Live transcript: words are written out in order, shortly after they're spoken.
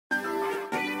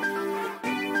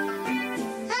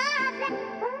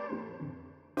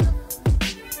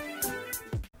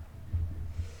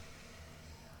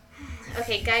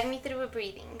Okay, guide me through a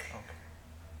breathing. Okay.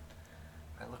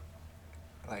 I look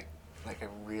like I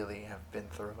really have been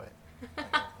through it.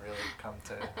 Like I've really come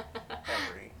to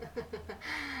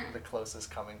the closest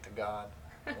coming to God.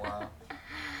 Wow.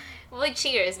 Well,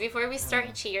 cheers. Before we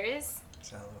start, cheers.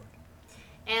 Salud.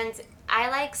 And I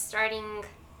like starting.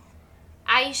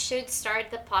 I should start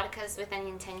the podcast with an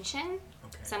intention.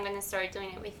 Okay. So I'm gonna start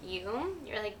doing it with you.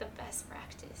 You're like the best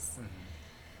practice. Mm-hmm.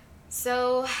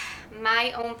 So,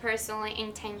 my own personal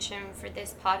intention for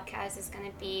this podcast is going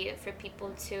to be for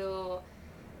people to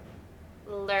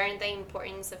learn the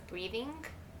importance of breathing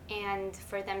and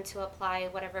for them to apply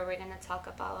whatever we're going to talk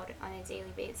about on a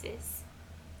daily basis.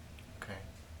 Okay.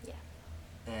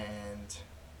 Yeah. And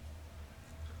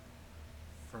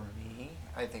for me,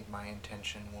 I think my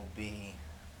intention will be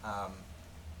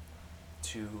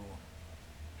to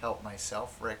help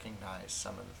myself recognize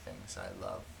some of the things I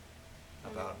love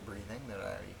about breathing that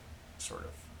I sort of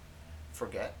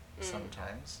forget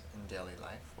sometimes in daily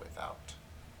life without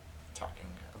talking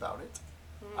about it.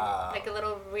 Like a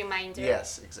little reminder.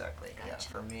 Yes, exactly. Gotcha. Yeah,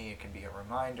 for me it can be a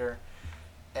reminder,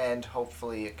 and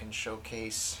hopefully it can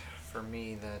showcase for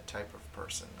me the type of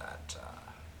person that,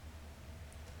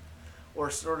 or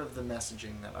sort of the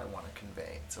messaging that I want to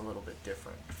convey. It's a little bit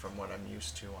different from what I'm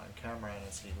used to on camera, and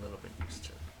it's a little bit used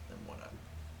to than what I'm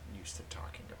used to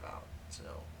talking about. So,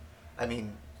 I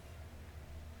mean,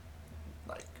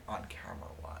 like on camera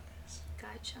wise.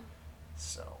 Gotcha.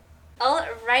 So.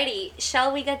 Alrighty,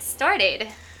 shall we get started?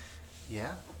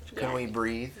 Yeah. Can Yeah. we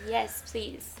breathe? Yes,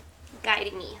 please.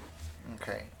 Guide me.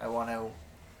 Okay. I want to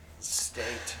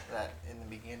state that in the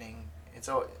beginning, it's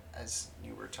always, as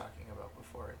you were talking about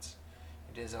before, it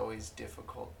is always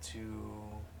difficult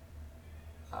to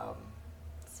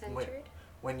Centered.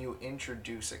 when you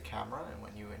introduce a camera and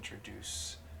when you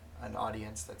introduce an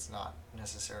audience that's not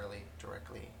necessarily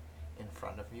directly in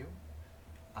front of you,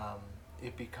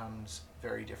 it becomes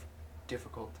very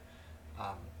difficult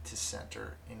to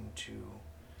center into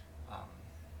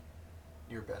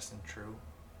your best and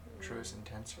truest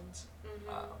intentions.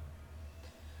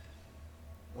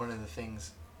 One of the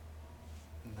things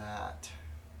that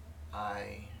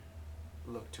I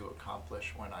look to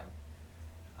accomplish when I'm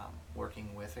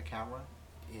working with a camera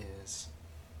is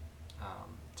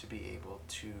to be able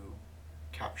to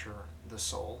capture the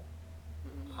soul.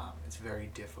 It's very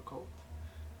difficult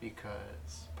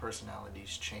because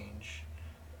personalities change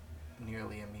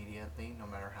nearly immediately, no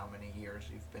matter how many years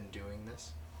you've been doing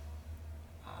this.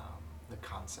 The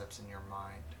concepts in your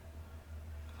mind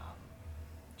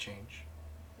change.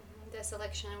 The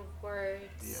selection of words.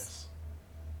 Yes.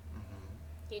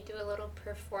 You do a little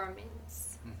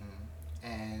performance.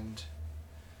 And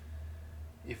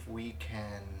if we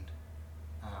can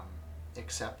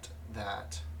accept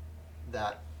that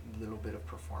little bit of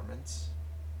performance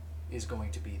is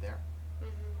going to be there,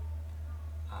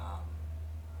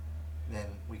 then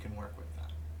we can work with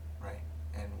that, right?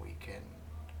 And we can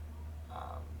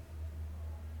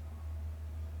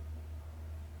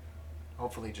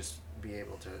hopefully just be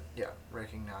able to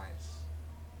recognize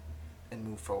and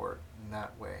move forward in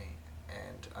that way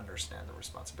and understand the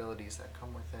responsibilities that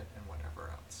come with it and whatever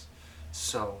else.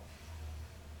 So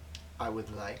I would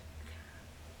like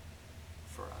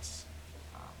for us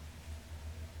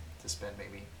to spend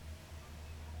maybe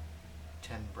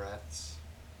 10 breaths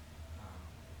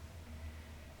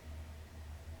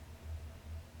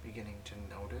beginning to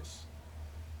notice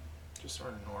just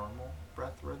sort of normal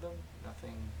breath rhythm,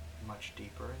 nothing much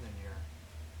deeper than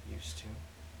you're used to,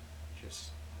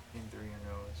 just in through your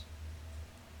nose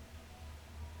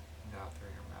and out through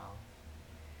your mouth.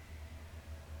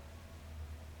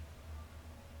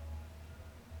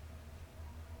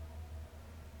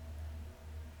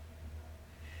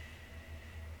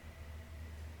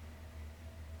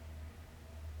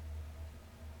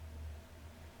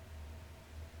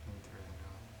 In through the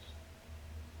nose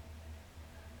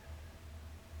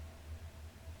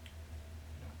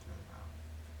and out through the mouth.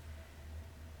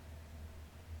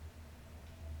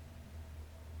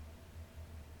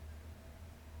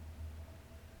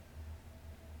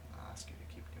 I'll ask you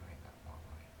to keep doing that while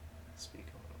I speak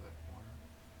a little bit more.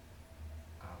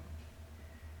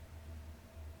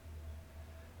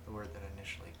 The word that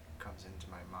initially comes into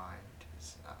my mind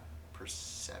is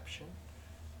perception.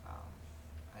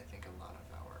 I think a lot of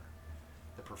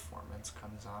the performance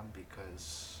comes on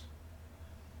because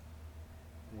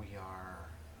we are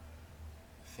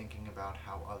thinking about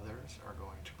how others are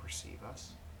going to perceive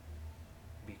us,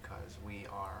 because we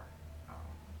are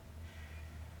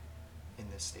in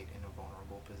this state in a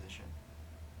vulnerable position.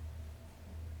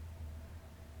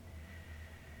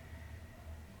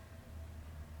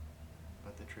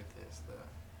 But the truth is,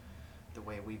 the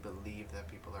way we believe that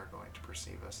people are going to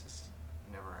perceive us is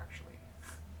never actually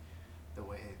the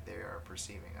way they are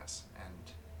perceiving us,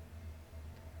 and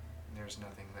there's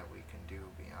nothing that we can do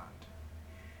beyond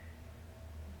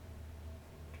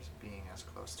just being as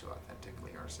close to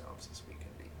authentically ourselves as we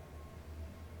can be.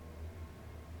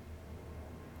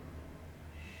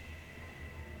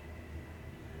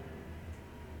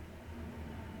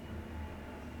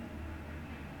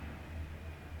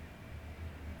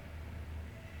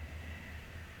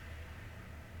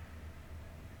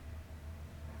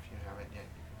 If you haven't yet,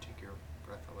 you can take your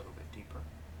breath a little bit deeper.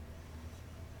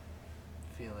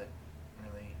 Feel it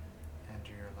really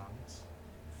enter your lungs,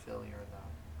 fill your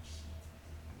lungs,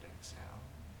 and exhale.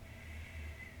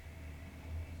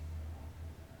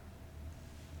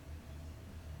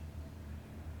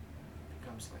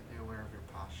 Become slightly aware of your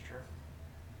posture.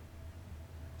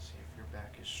 See if your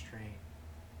back is straight,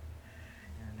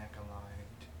 your neck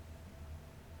aligned,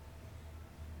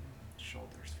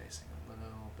 shoulders facing a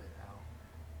little bit out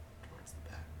towards the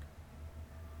back.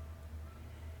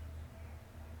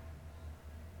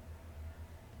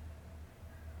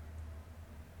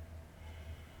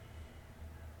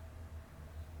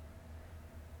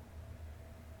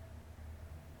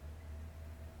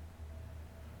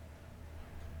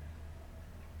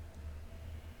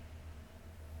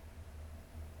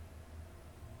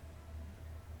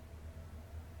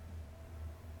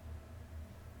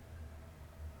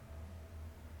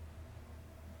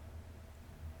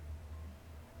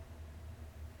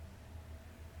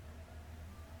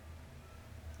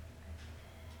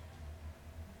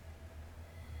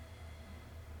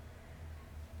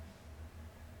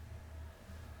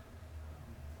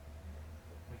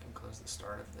 We can close the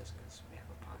start of this because we have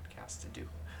a podcast to do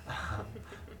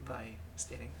by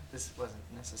stating that this wasn't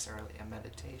necessarily a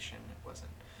meditation. It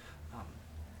wasn't.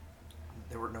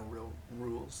 There were no real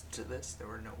rules to this. There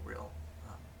were no real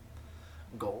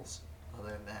goals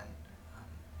other than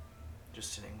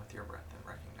just sitting with your breath and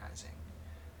recognizing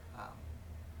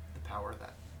the power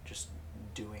that just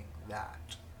doing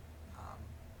that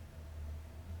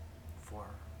for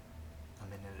a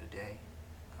minute a day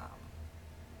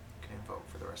can invoke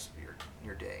for the rest of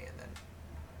your day, and then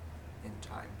in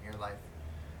time your life.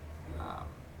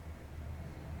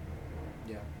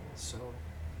 Yeah, so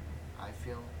I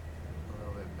feel a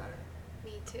little bit better.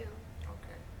 Me too.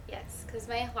 Okay. Yes, because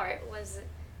my heart was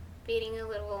beating a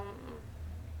little.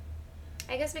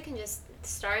 I guess we can just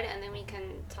start and then we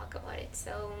can talk about it.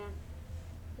 So,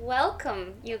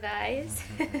 welcome, you guys.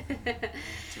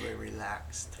 To a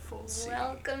relaxed Full C.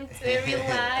 Welcome to a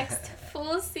relaxed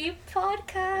Full C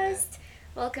podcast.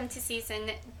 Welcome to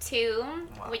season 2,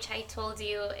 which I told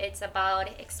you it's about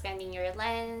expanding your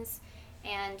lens,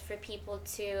 and for people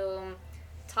to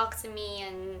talk to me,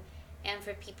 and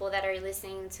for people that are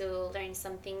listening to learn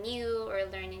something new or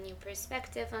learn a new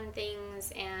perspective on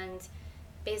things, and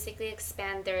basically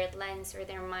expand their lens or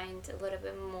their mind a little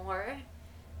bit more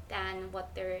than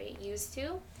what they're used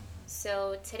to.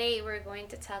 So today we're going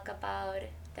to talk about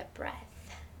the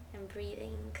breath and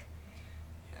breathing.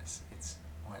 Yes, it's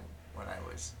when I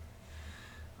was,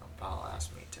 Paul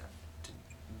asked me to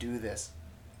do this,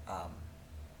 I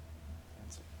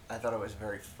thought it was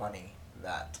very funny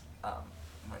that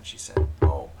when she said,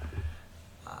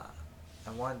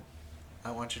 I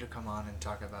want you to come on and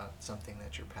talk about something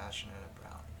that you're passionate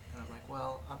about. And I'm like,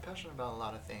 well, I'm passionate about a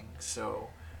lot of things, so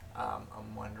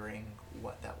I'm wondering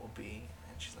what that will be.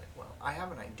 And she's like, well, I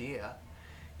have an idea.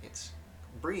 It's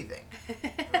breathing.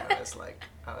 And I was like,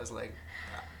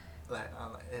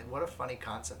 what a funny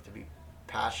concept to be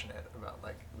passionate about,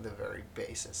 like the very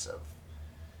basis of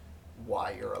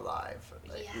why you're alive.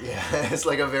 Like, yeah, it's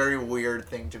like a very weird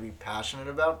thing to be passionate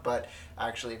about, but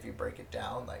actually if you break it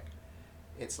down, like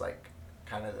it's like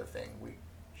kind of the thing we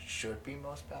should be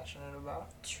most passionate about.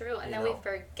 True, and then we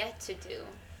forget to do.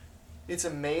 It's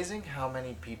amazing how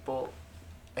many people,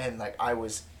 and like I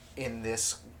was in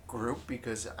this group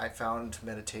because I found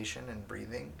meditation and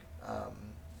breathing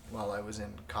while I was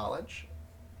in college,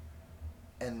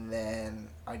 and then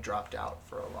I dropped out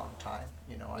for a long time.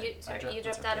 You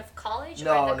dropped out of college?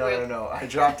 No. I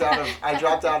dropped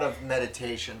out of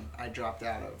meditation. I dropped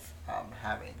out of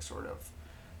having sort of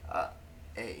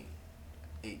a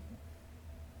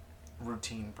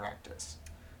routine practice.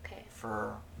 Okay.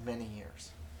 For many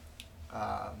years,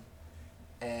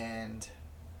 and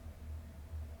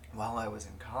while I was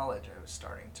in college, I was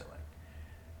starting to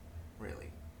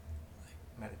really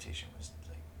meditation was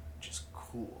just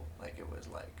cool. It was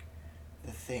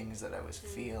the things that I was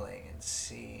feeling and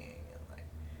seeing, and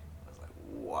I was like,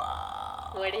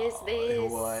 wow, what is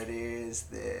this? What is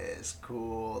this?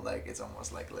 Cool. It's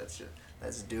almost like let's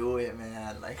let's do it,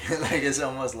 man. Like like it's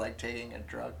almost like taking a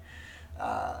drug.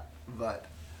 But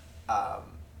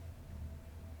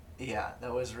yeah,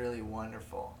 that was really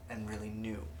wonderful and really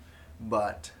new.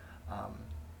 But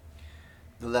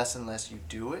the less and less you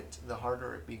do it, the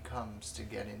harder it becomes to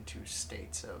get into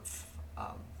states of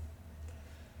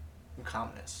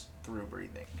calmness through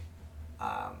breathing.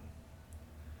 Um,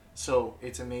 so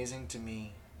it's amazing to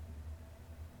me,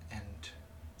 and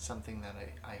something that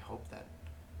I hope that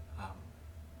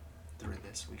through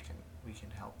this we can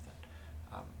help that.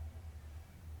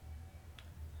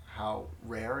 How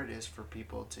rare it is for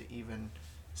people to even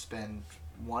spend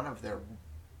one of their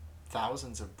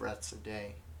thousands of breaths a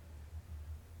day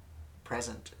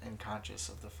present and conscious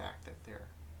of the fact that they're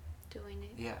Doing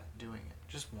it. yeah doing it,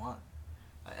 just one.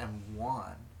 And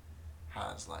one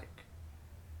has like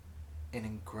an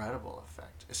incredible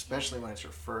effect, especially when it's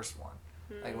your first one.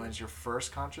 Like when it's your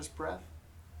first conscious breath,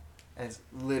 and it's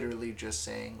literally just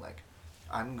saying like,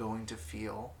 I'm going to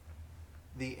feel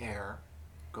the air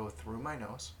go through my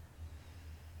nose.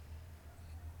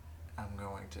 I'm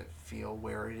going to feel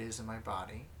where it is in my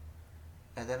body,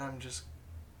 and then I'm just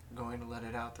going to let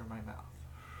it out through my mouth.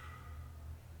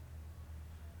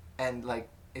 And like,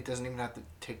 it doesn't even have to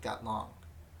take that long.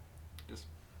 Just,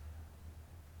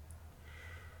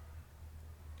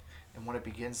 and what it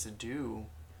begins to do,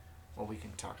 well, we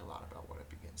can talk a lot about what it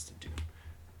begins to do.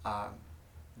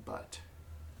 But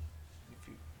if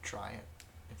you try it,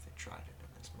 if they tried it in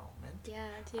this moment, Yeah,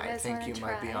 do you I guys think wanna you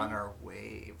try? might be on our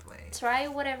wavelength. Try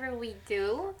whatever we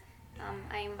do.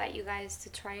 I invite you guys to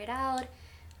try it out,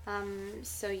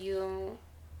 so you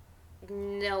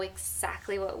know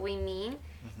exactly what we mean.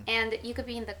 Mm-hmm. And you could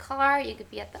be in the car, you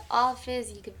could be at the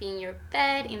office, you could be in your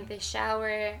bed, in the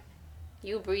shower.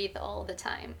 You breathe all the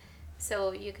time,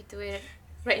 so you could do it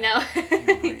right now. You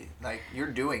breathe. Like, you're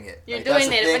doing it. You're Like, that's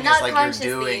doing the it, thing, but not is, like, consciously.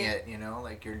 you're doing it, you know?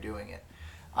 Like, you're doing it.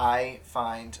 I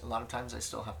find a lot of times I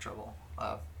still have trouble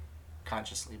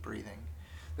consciously breathing.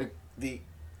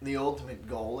 The ultimate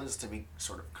goal is to be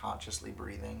sort of consciously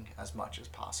breathing as much as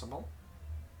possible.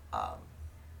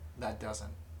 That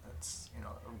doesn't, that's, you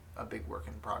know, a big work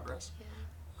in progress.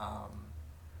 Yeah.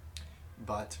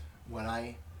 But what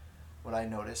I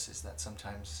notice is that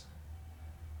sometimes,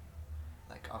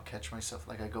 like, I'll catch myself,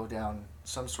 like, I go down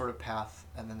some sort of path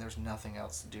and then there's nothing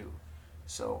else to do.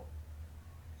 So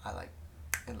I like,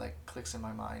 it like clicks in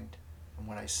my mind, and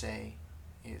what I say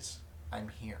is, I'm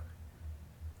here.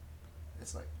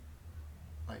 It's like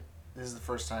this is the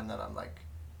first time that I'm like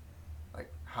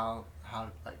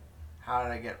how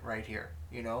did I get right here?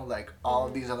 You know, like all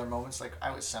of these other moments, like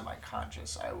I was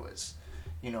semi-conscious, I was,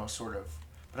 you know, sort of,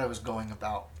 but I was going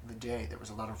about the day. There was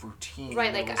a lot of routine.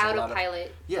 Right, there like was a lot of-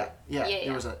 autopilot. yeah. Yeah.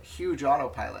 There was a huge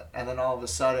autopilot, and then all of a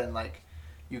sudden, like,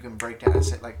 you can break down and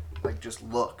say, like just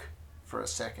look for a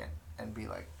second and be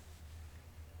like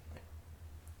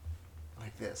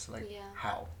this, like Yeah.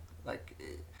 how, like,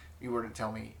 you were to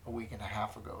tell me a week and a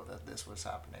half ago that this was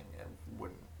happening, I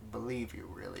wouldn't believe you,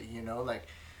 really, you know, like,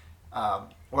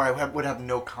 or I would have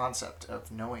no concept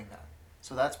of knowing that.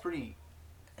 So that's pretty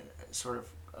sort of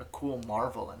a cool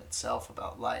marvel in itself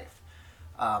about life.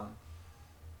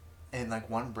 And like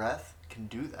one breath can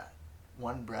do that.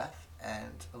 One breath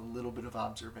and a little bit of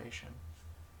observation.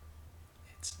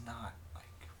 It's not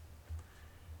like,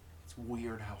 it's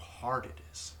weird how hard it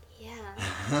is.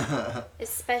 Yeah.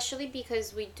 Especially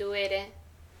because we do it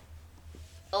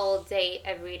all day,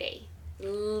 every day.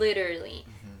 Literally.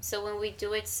 Mm-hmm. So when we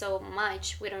do it so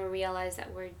much, we don't realize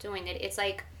that we're doing it. It's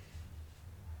like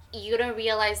you don't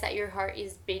realize that your heart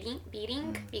is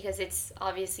beating because it's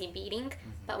obviously beating.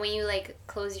 But when you like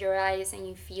close your eyes and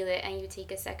you feel it and you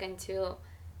take a second to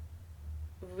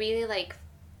really like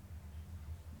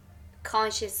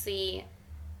consciously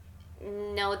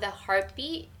know the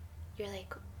heartbeat, you're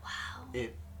like, wow,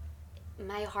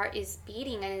 my heart is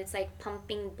beating and it's like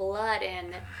pumping blood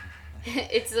and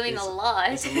it's doing a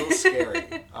lot. It's a little scary,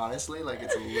 honestly. Like,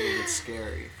 it's a little bit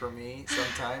scary for me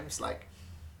sometimes. Like,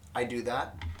 I do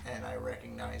that and I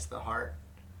recognize the heart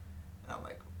and I'm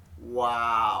like,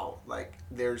 wow, like,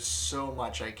 there's so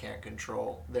much I can't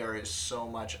control. There is so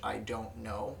much I don't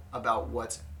know about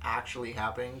what's actually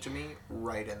happening to me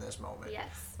right in this moment.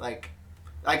 Yes. Like,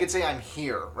 I could say I'm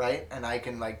here, right? And I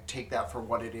can, like, take that for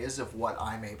what it is, of what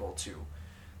I'm able to,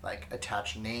 like,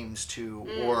 attach names to,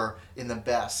 or in the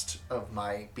best of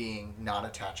my being, not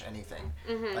attach anything.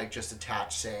 Like, just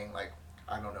attach saying, like,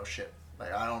 I don't know shit.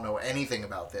 Like, I don't know anything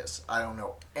about this. I don't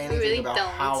know anything really about don't.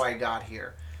 how I got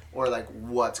here, or like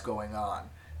what's going on.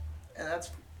 And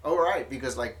that's all right,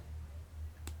 because like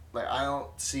I don't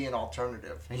see an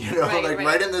alternative. You know, Right, like right.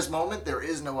 right in this moment, there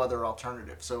is no other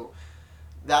alternative. So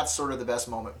that's sort of the best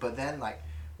moment. But then, like,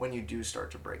 when you do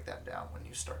start to break that down, when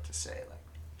you start to say, like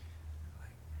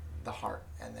the heart,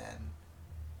 and then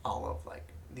all of, like,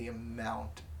 the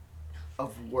amount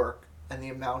of work and the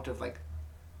amount of, like,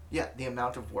 yeah, the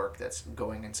amount of work that's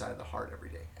going inside the heart every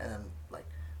day. And then, like,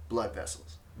 blood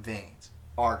vessels, veins,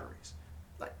 arteries,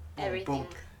 like, boom, Everything. boom.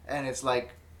 And it's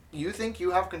like, you think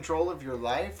you have control of your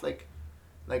life? Like,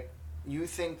 you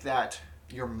think that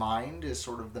your mind is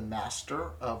sort of the master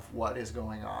of what is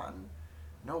going on?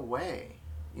 No way.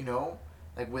 You know?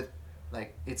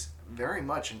 Like, it's very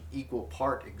much an equal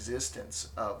part existence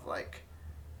of, like,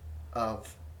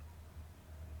 of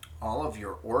all of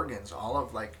your organs, all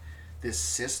of, like, this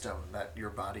system that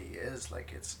your body is.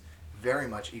 Like, it's very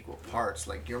much equal parts.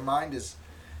 Like, your mind is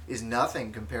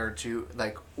nothing compared to,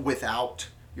 like, without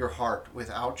your heart,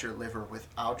 without your liver,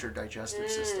 without your digestive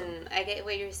system. I get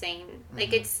what you're saying. Like,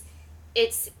 Mhm.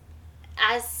 it's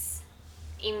as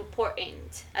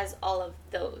important as all of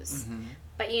those. Mhm.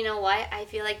 But you know what? I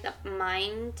feel like the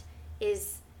mind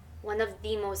is one of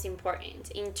the most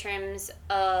important in terms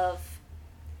of,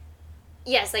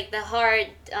 yes, like the heart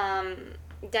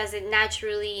does it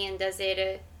naturally and does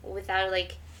it without,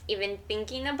 like, even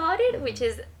thinking about it, which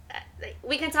is like,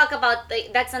 we can talk about,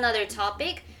 like, that's another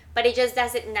topic, but it just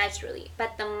does it naturally.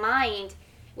 But the mind,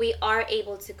 we are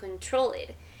able to control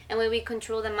it, and when we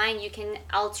control the mind, you can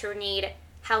alternate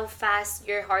how fast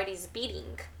your heart is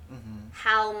beating,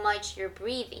 how much you're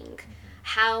breathing,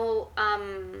 how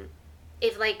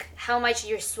if, like, how much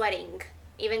you're sweating,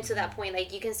 even to that point.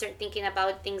 Like, you can start thinking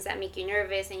about things that make you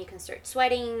nervous and you can start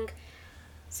sweating.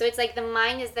 So it's like the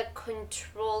mind is the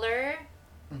controller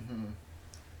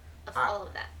of all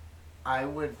of that. I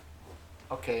would,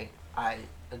 okay, I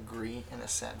agree in a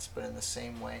sense, but in the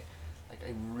same way, like,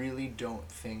 I really don't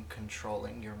think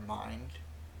controlling your mind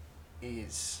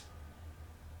is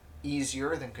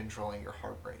easier than controlling your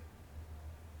heart rate.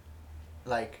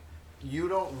 Like, you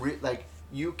don't like,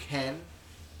 you can,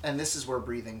 and this is where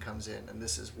breathing comes in, and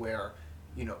this is where,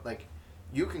 you know, like,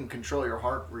 you can control your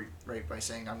heart rate by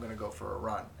saying, I'm going to go for a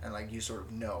run, and, like, you sort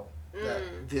of know that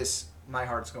my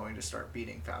heart's going to start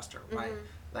beating faster. My,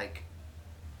 like,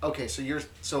 okay,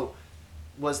 so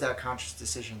was that conscious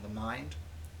decision the mind?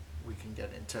 We can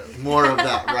get into more of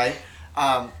that, right?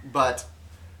 But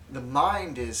the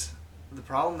mind is the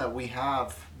problem that we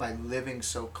have by living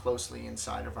so closely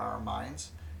inside of our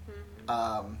minds.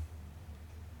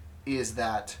 Is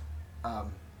that I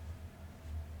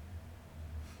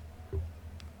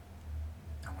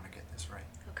want to get this right.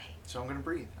 Okay. So I'm going to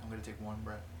breathe. I'm going to take one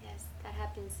breath. Yes, that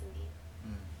happens to me.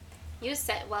 You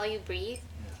said, while you breathe,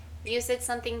 Yeah. you said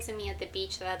something to me at the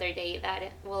beach the other day that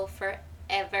it will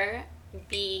forever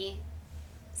be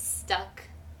stuck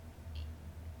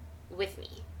with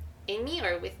me. In me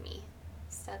or with me?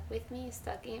 Stuck with me?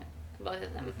 Stuck in? Both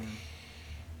of them.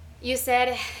 You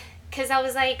said, because I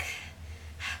was like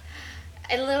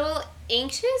a little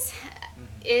anxious,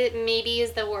 it maybe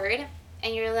is the word,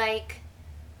 and you're like,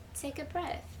 take a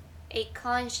breath. A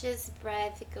conscious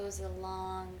breath goes a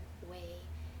long way.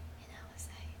 And I was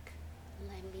like,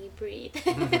 let me breathe.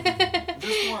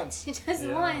 Just once. Just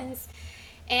Yeah. once.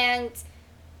 And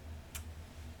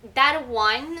that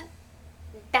one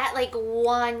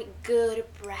good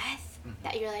breath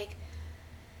that you're like,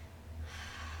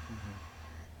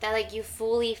 that, like, you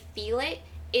fully feel it.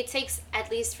 It takes,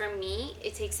 at least for me,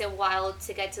 it takes a while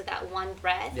to get to that one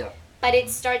breath. Yeah. But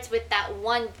it starts with that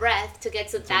one breath to get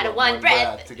to To that the one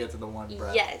breath. To get to the one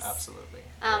breath. Yes. Absolutely.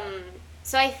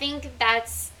 So I think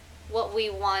that's what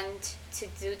we want to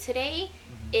do today,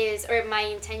 is, or my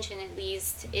intention at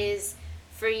least, is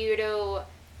for you to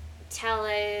tell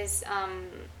us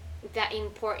the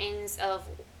importance of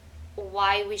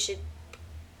why we should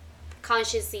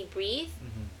consciously breathe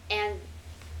and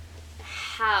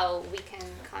how we can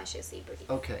consciously breathe.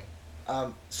 Okay.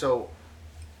 So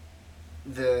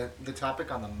the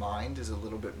topic on the mind is a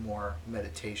little bit more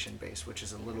meditation based, which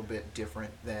is a little bit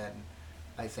different than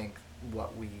I think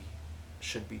what we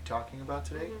should be talking about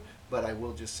today. But I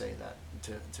will just say that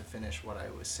to finish what I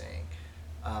was saying,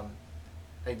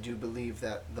 I do believe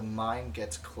that the mind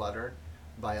gets cluttered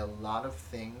by a lot of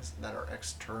things that are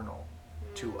external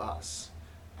to us.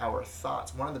 Our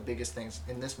thoughts. One of the biggest things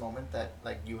in this moment that,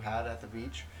 like, you had at the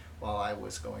beach while I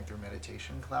was going through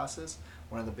meditation classes,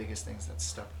 one of the biggest things that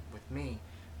stuck with me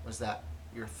was that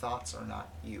your thoughts are not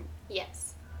you.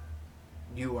 Yes.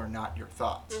 You are not your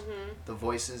thoughts. The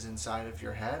voices inside of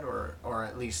your head, or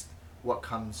at least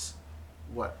what's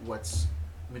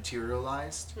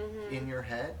materialized in your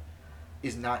head,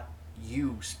 is not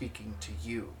you speaking to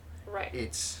you. Right.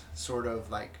 It's sort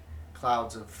of like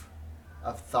clouds of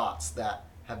thoughts that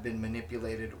have been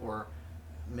manipulated or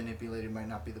manipulated might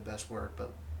not be the best word,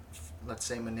 but let's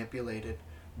say manipulated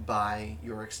by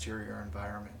your exterior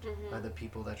environment, by the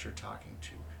people that you're talking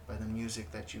to, by the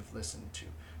music that you've listened to,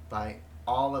 by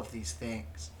all of these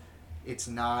things. It's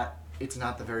not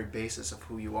the very basis of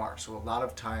who you are. So a lot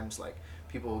of times, like,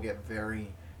 people will get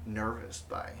very nervous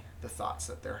by the thoughts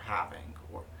that they're having,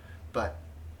 but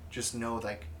just know,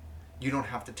 like, you don't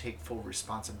have to take full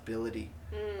responsibility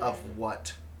of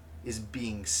what is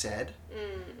being said.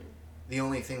 The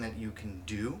only thing that you can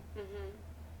do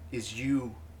is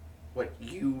what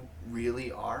you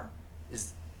really are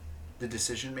is the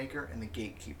decision maker and the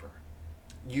gatekeeper.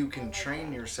 You can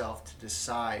train yourself to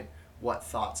decide what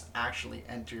thoughts actually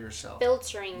enter yourself.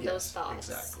 Filtering those thoughts.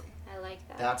 Exactly. I like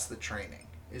that. That's the training,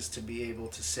 is to be able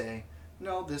to say,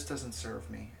 no, this doesn't serve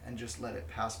me, and just let it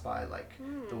pass by. Like,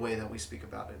 the way that we speak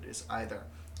about it is either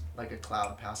like a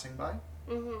cloud passing by,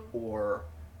 or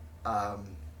a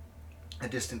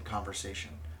distant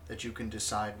conversation that you can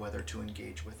decide whether to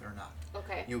engage with or not.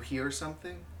 Okay. You hear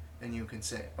something, and you can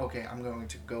say, okay, I'm going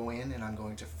to go in and I'm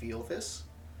going to feel this,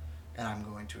 and I'm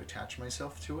going to attach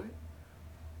myself to it,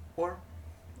 or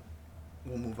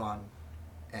we'll move on,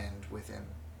 and within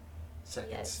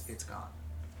seconds, it's gone.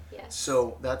 Yes.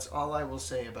 So that's all I will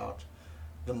say about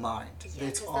the mind. Yeah,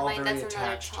 it's because all the mind, very that's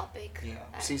attached. another topic.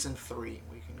 Yeah. Season 3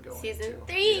 we can go Season into.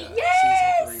 3, Yeah,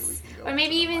 yes! Season 3 we can go or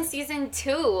maybe into the even mind. season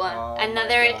 2, Oh my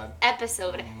another God.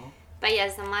 episode. But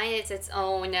yes, the mind is its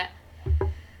own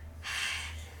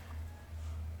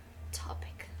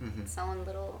topic, its own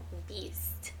little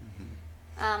beast.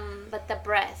 But the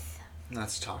breath.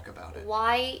 Let's talk about it.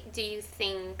 Why do you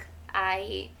think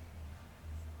I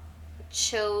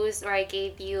chose, or I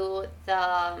gave you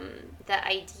the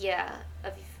idea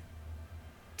of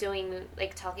doing,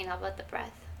 like, talking about the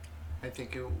breath? I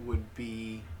think it would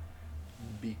be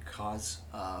because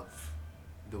of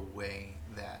the way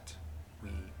that we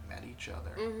met each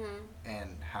other,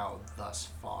 and how thus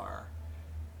far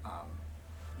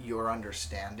your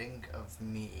understanding of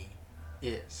me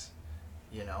is,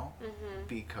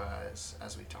 because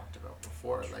as we talked about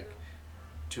before, like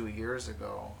 2 years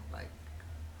ago, like,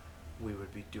 we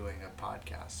would be doing a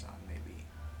podcast on maybe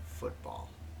football,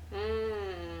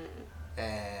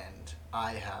 and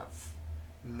I have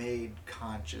made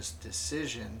conscious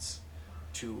decisions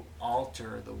to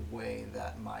alter the way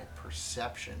that my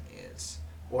perception is,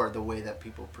 or the way that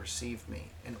people perceive me,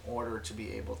 in order to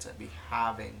be able to be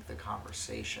having the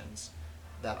conversations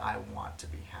that I want to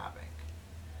be having.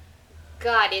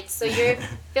 Got it. So you're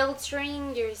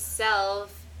filtering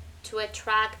yourself to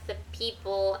attract the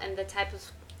people and the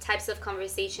types of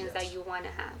conversations that you want to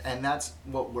have. And that's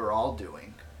what we're all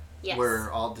doing. Yes. We're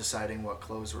all deciding what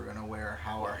clothes we're going to wear,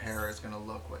 how our hair is going to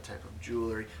look, what type of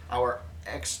jewelry, our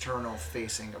external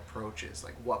facing approaches,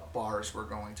 like what bars we're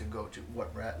going to go to,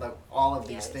 like all of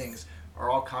these things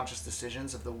are all conscious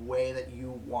decisions of the way that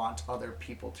you want other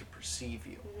people to perceive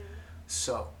you.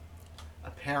 So,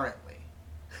 apparently,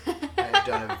 I have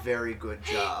done a very good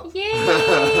job.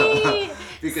 Yay!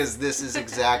 Because this is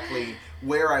exactly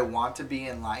where I want to be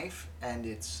in life, and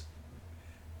it's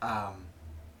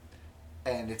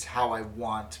how I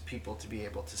want people to be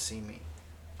able to see me,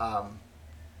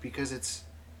 because it's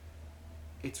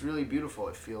really beautiful.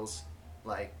 It feels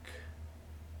like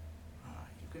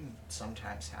you can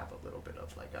sometimes have a little bit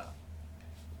of like a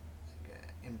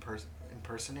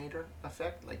impersonator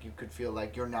effect. Like, you could feel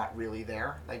like you're not really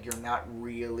there, like you're not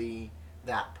really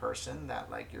that person that,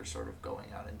 like, you're sort of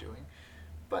going out and doing.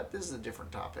 But this is a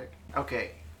different topic.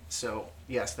 Okay, so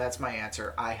yes, that's my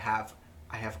answer. I have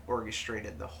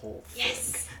orchestrated the whole thing.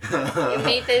 Yes! You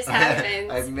made this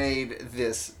happen. I've made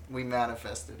this. We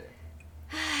manifested it.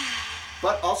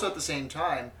 But also at the same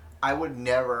time, I would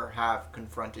never have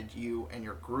confronted you and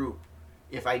your group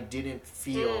if I didn't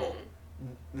feel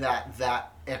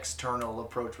that external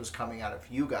approach was coming out of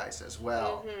you guys as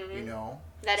well,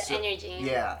 That energy.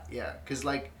 Yeah, because,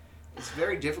 like, it's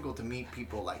very difficult to meet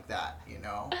people like that,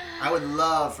 I would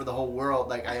love for the whole world,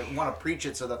 like, I want to preach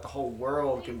it so that the whole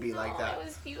world can be like that. It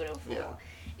was beautiful. Yeah.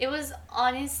 It was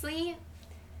honestly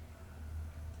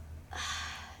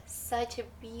such a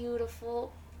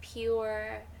beautiful,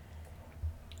 pure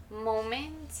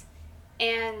moment,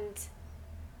 and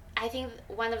I think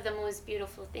one of the most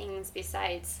beautiful things,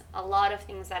 besides a lot of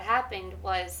things that happened,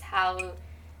 was how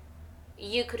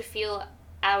you could feel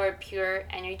our pure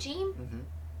energy.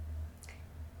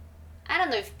 I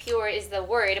don't know if pure is the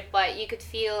word, but you could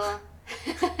feel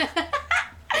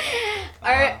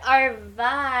our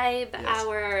vibe,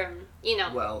 our,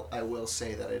 Well, I will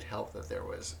say that it helped that there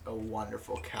was a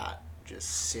wonderful cat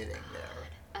just sitting there.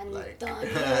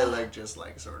 Antonio. Like, just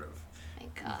like sort of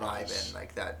my vibe gosh. in.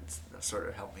 Like that sort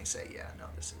of helped me say, yeah, no,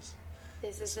 this is The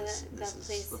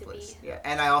place the to place. be. Yeah,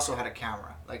 and I also had a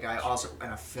camera,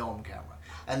 and a film camera,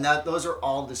 and those are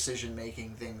all decision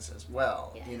making things as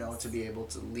well. You know, Yes. to be able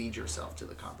to lead yourself to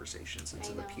the conversations and I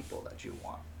to the know. people that you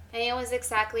want. And it was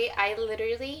exactly, I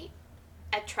literally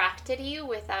attracted you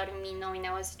without me knowing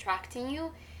I was attracting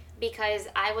you, because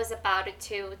I was about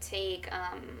to take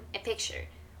a picture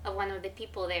of one of the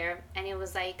people there, and it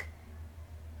was like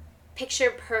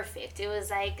picture perfect. It was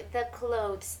like the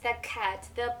clothes, the cat,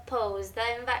 the pose,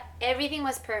 everything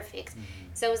was perfect.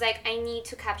 So it was like, I need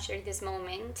to capture this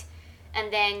moment.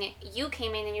 And then you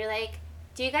came in and you're like,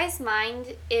 do you guys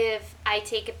mind if I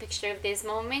take a picture of this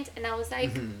moment? And I was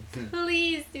like,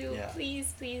 please do, Yeah.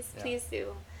 please, please, Yeah. please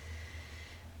do.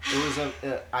 It was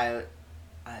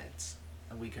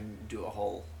we can do a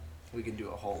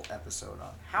whole episode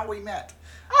on how we met.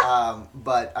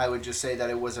 But I would just say that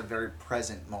it was a very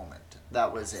present moment.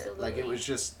 That was it. Like it was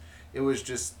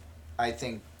just I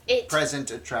think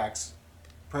present attracts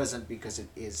present because it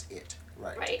is it.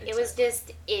 Right. Right. Exactly. It was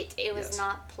just it. It was Yes.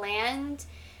 not planned.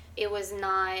 It was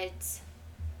not.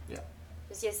 Yeah. It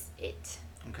was just it.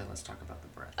 Okay, let's talk about the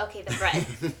breath. Okay, the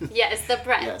breath. Yes, the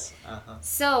breath. Yes. Uh-huh.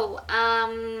 So,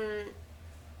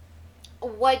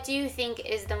 what do you think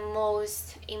is the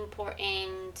most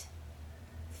important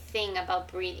thing about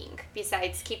breathing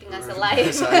besides keeping us alive?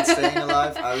 Besides staying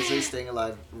alive, I would say staying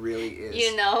alive really is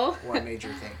You know? one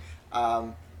major thing.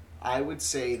 I would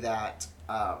say that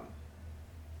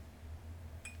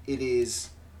it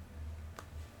is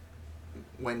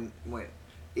when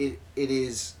it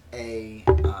is a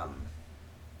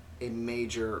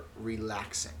major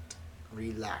relaxator.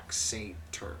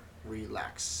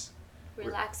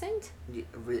 Relaxant?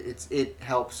 It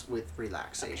helps with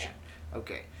relaxation.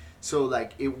 Okay. So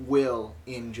like it will,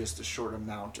 in just a short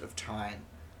amount of time,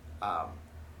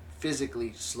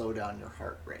 physically slow down your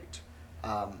heart rate.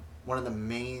 One of the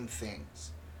main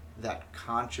things that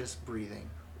conscious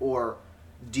breathing or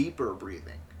deeper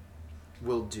breathing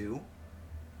will do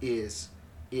is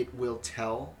it will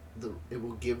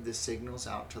give the signals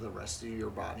out to the rest of your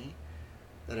body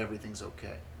that everything's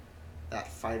okay. That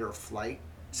fight or flight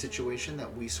situation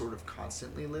that we sort of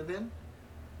constantly live in.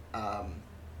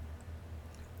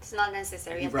 It's not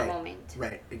necessary at the moment.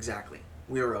 Right, exactly.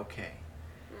 We're okay.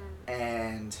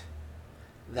 And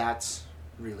that's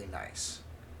really nice.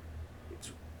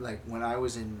 It's like when I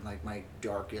was in like my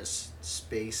darkest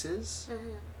spaces,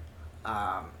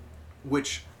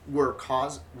 which were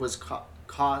caused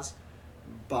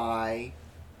by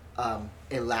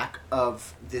a lack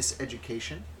of this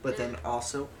education, but then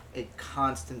also a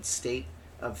constant state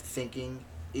of thinking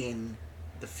in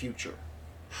the future.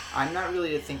 I'm not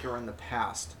really a thinker in the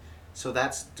past, so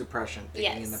that's depression.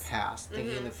 Thinking in the past,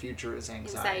 thinking in the future is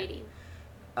anxiety.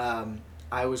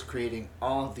 I was creating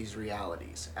all of these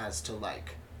realities as to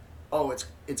like, oh,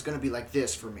 it's gonna be like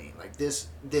this for me, like this,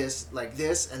 like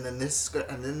this, and then this,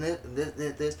 and then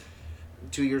this.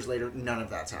 2 years later, none of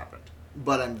that's happened.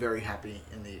 But I'm very happy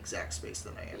in the exact space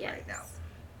that I am right now.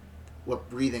 What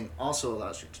breathing also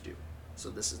allows you to do, so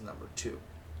this is number 2,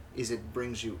 is it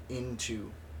brings you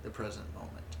into the present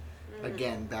moment.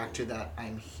 Again, back to that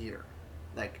I'm here.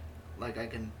 Like I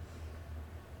can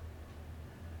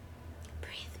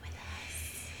breathe with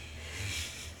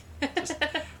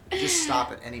us. just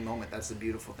stop at any moment. That's the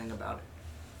beautiful thing about it.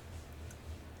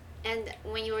 And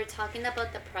when you were talking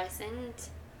about the present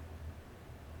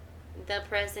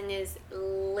is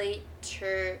literally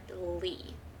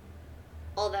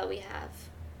all that we have.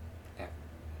 Yeah.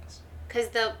 Yes. Because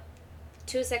the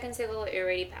 2 seconds ago, it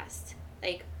already passed.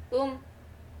 Like, boom.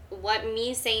 What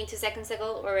me saying 2 seconds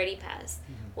ago already passed.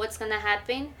 What's gonna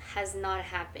happen has not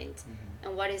happened.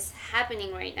 And what is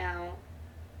happening right now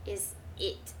is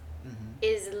it.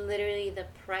 Is literally the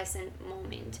present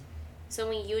moment. So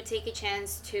when you take a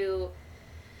chance to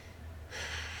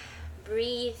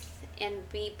breathe and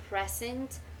be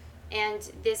present, and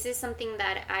this is something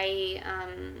that I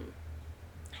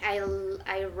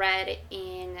read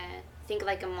in Think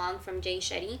Like a Monk from Jay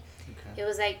Shetty. It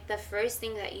was like the first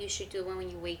thing that you should do when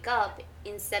you wake up,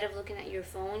 instead of looking at your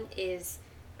phone, is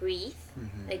breathe.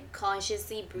 Like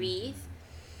consciously breathe.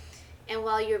 And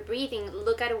while you're breathing,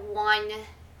 look at one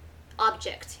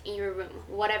object in your room,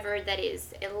 whatever that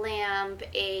is, a lamp,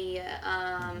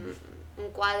 un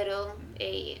cuadro,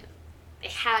 a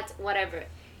hat, whatever,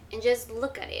 and just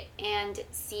look at it and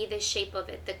see the shape of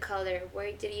it, the color,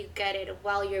 where did you get it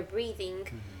while you're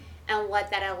breathing. And what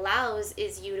that allows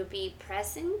is you to be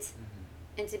present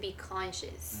and to be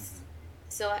conscious.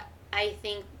 So I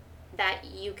think that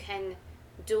you can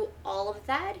do all of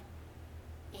that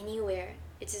anywhere.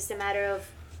 It's just a matter of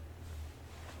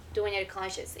doing it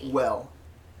consciously? Well,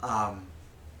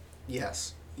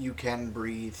 yes, you can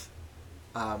breathe.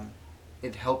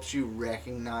 It helps you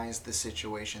recognize the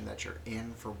situation that you're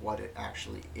in for what it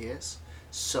actually is.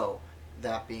 So,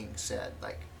 that being said,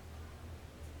 like,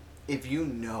 if you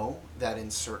know that in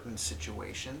certain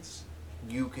situations,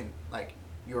 you can, like,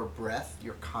 your breath,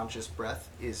 your conscious breath,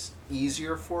 is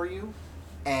easier for you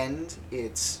and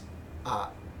it's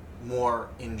more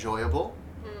enjoyable,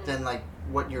 then, like,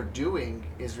 what you're doing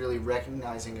is really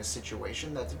recognizing a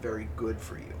situation that's very good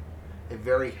for you, a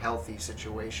very healthy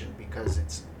situation, because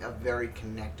it's very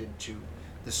connected to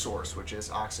the source, which is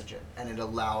oxygen, and it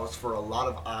allows for a lot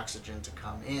of oxygen to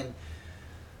come in.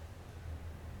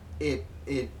 It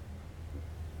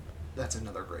That's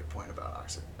another great point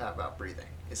about breathing,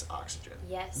 is oxygen.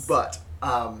 Yes. But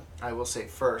I will say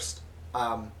first,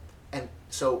 and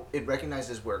so it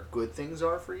recognizes where good things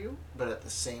are for you, but at the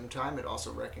same time, it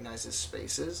also recognizes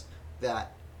spaces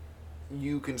that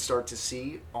you can start to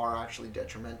see are actually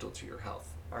detrimental to your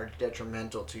health, are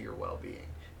detrimental to your well-being.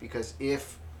 Because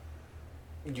if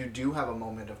you do have a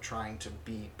moment of trying to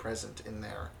be present in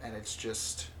there, and it's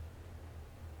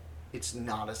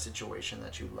not a situation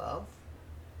that you love,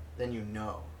 then you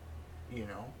know,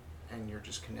 and you're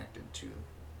just connected to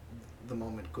the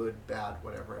moment, good, bad,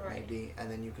 whatever it may Right. be, and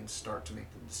then you can start to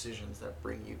make the decisions that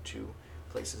bring you to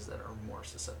places that are more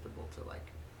susceptible to,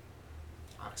 like,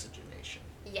 oxygenation.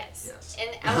 Yes. Yes.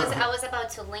 And I was about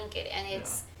to link it, and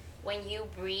it's when you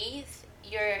breathe,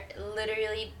 you're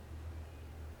literally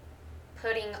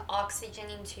putting oxygen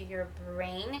into your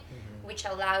brain, which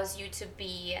allows you to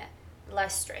be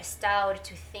less stressed out,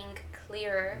 to think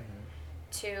clearer,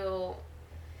 to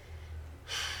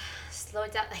slow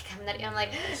down. Like I'm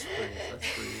like.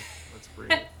 Let's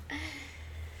breathe.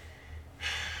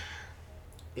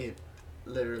 It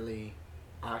literally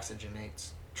oxygenates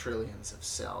trillions of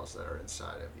cells that are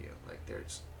inside of you. Like,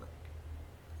 there's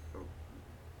like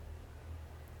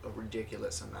a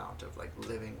ridiculous amount of, like,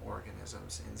 living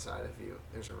organisms inside of you.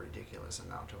 There's a ridiculous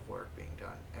amount of work being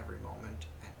done every moment,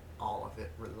 and all of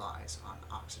it relies on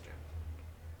oxygen.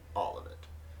 All of it.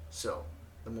 So,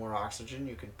 the more oxygen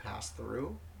you can pass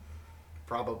through,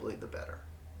 probably the better.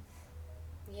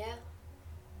 Yeah.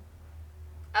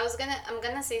 I'm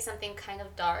gonna say something kind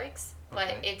of darks, but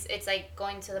Okay. it's like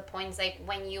going to the point. It's like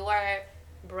when you are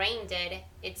brain dead,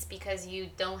 it's because you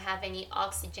don't have any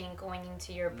oxygen going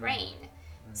into your brain.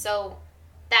 So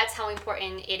that's how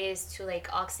important it is to,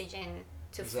 like, oxygen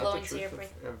to Is flow that the into your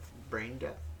truth brain. of brain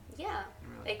death? Yeah.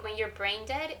 Really? Like when you're brain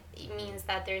dead, it means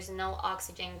that there's no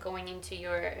oxygen going into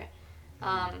your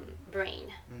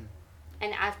brain.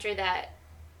 And after that,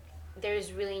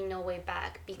 there's really no way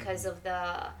back because of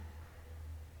the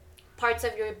parts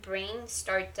of your brain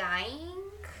start dying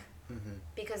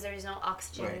because there's no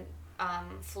oxygen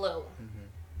flow.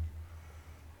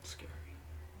 Scary.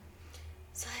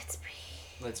 So let's breathe.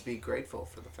 Let's be grateful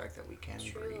for the fact that we can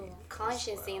breathe. True. as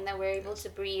Consciously, well. and that we're able to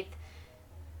breathe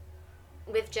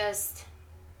with just,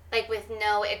 like, with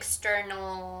no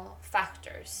external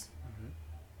factors.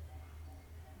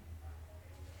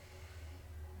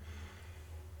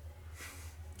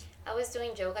 I was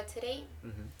doing yoga today,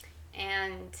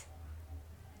 and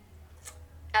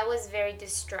I was very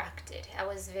distracted. I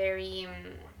was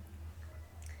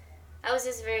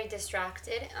just very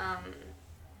distracted.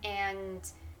 And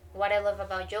what I love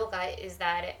about yoga is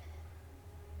that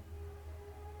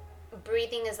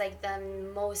breathing is, like, the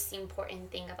most important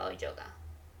thing about yoga.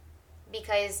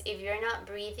 Because if you're not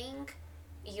breathing,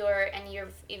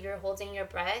 if you're holding your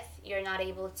breath, you're not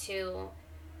able to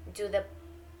do the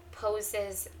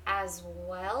poses as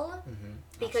well,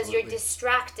 because you're Absolutely.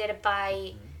 distracted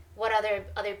by what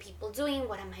other people doing.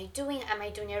 What am I doing? Am I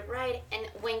doing it right? And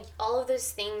when all of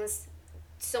those things,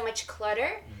 so much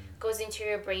clutter goes into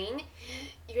your brain,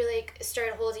 you're like,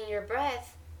 start holding your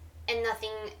breath, and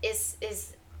nothing it's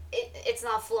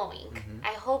not flowing.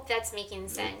 I hope that's making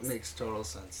sense. It makes total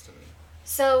sense to me.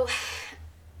 So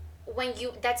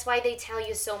that's why they tell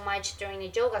you so much during the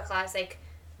yoga class, like,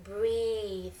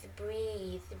 breathe,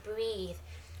 breathe, breathe.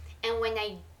 And when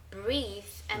I breathe,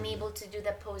 I'm able to do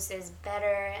the poses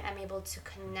better. I'm able to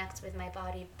connect with my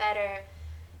body better.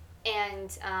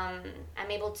 And I'm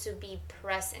able to be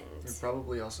present. And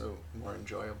probably also more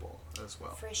enjoyable as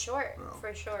well. For sure, Well,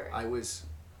 for sure. I was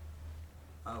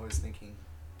thinking,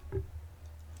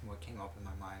 what came up in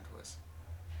my mind was,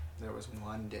 there was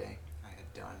one day I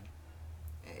had done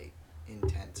a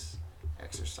intense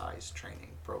exercise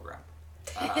training program.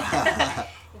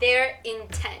 They're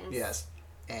intense. Yes,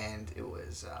 and it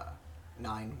was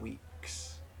 9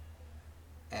 weeks,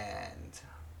 and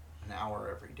an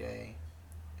hour every day,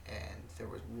 and there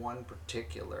was one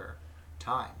particular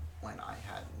time when I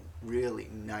had really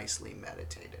nicely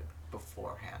meditated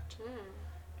beforehand.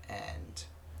 And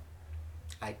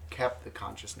I kept the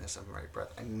consciousness of my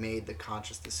breath. I made the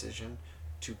conscious decision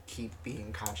to keep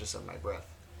being conscious of my breath.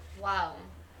 Wow.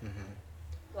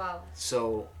 Wow.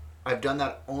 So I've done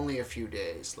that only a few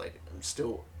days. Like, I'm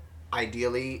still,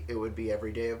 ideally, it would be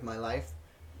every day of my life,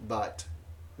 but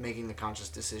making the conscious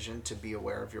decision to be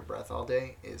aware of your breath all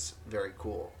day is very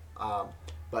cool.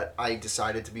 But I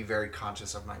decided to be very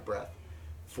conscious of my breath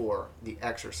for the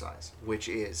exercise, which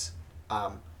is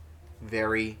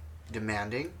very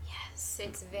demanding. Yes,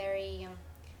 it's very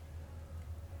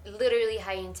literally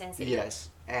high intensity. Yes,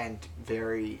 and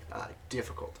very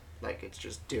difficult. Like, it's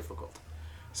just difficult.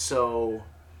 So,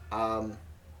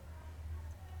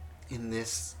 in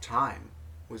this time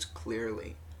was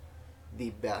clearly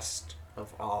the best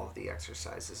of all of the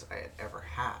exercises I had ever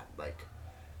had. Like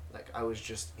I was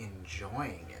just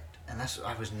enjoying it. And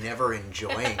I was never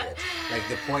enjoying it. Like,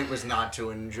 the point was not to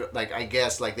enjoy, like, I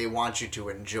guess, like, they want you to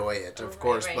enjoy it, of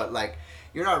course, right. but, like,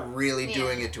 you're not really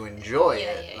doing it to enjoy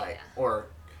Yeah, it. yeah, Like, yeah. or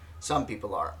some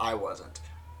people are. I wasn't.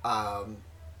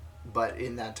 But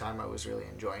in that time, I was really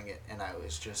enjoying it, and I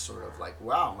was just sort of like,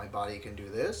 wow, my body can do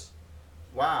this.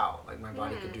 Wow, like, my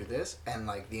body can do this. And,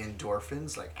 like, the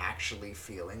endorphins, like, actually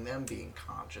feeling them, being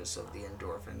conscious of the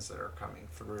endorphins that are coming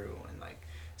through, and, like,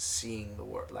 seeing the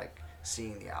world, like,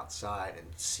 seeing the outside, and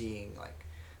seeing, like,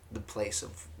 the place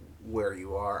of where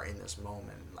you are in this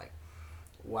moment. Like,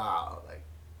 wow, like,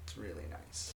 it's really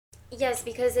nice. Yes,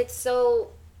 because it's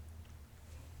so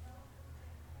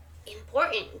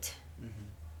important.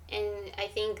 And I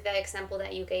think the example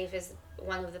that you gave is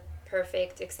one of the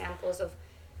perfect examples of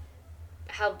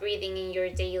how breathing in your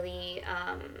daily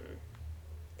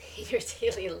in your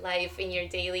daily life, in your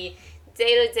daily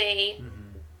day-to-day,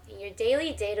 in your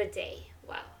daily day-to-day,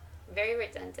 wow, very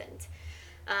redundant,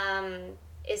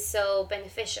 is so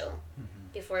beneficial.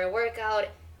 Before a workout,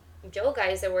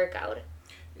 yoga is a workout.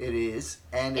 It is,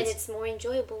 and it's more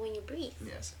enjoyable when you breathe.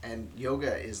 Yes, and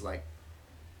yoga is like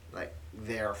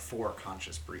there for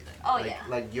conscious breathing. Oh, like, yeah.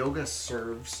 Like, yoga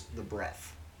serves the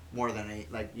breath more than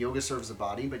yoga serves the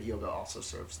body, but yoga also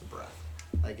serves the breath.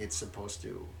 Like, it's supposed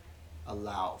to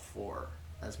allow for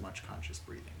as much conscious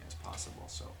breathing as possible.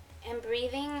 So. And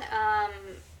breathing, I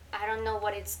don't know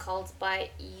what it's called, but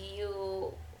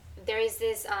there is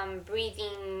this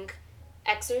breathing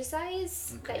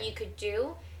exercise that you could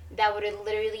do that would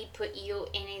literally put you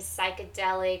in a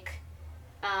psychedelic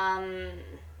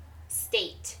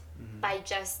state by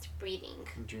just breathing.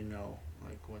 Do you know,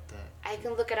 like, what that? I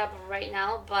can look it up right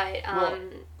now, but well,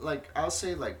 like, I'll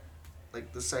say, like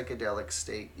the psychedelic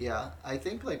state. Yeah, I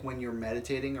think, like, when you're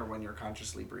meditating or when you're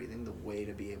consciously breathing, the way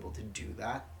to be able to do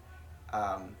that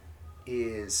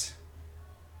is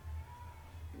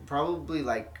probably,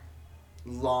 like,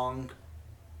 long,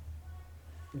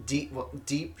 deep,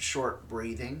 short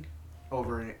breathing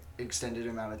over an extended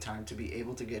amount of time to be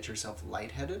able to get yourself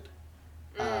lightheaded.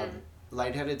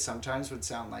 Lightheaded sometimes would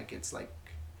sound like it's like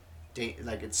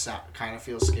it's kind of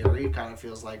feels scary. It kind of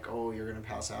feels like, oh, you're gonna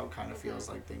pass out. Kind of feels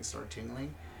like things start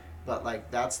tingling, but,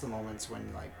 like, that's the moments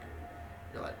when, like,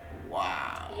 you're like,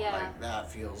 wow, like,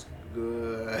 that feels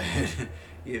good.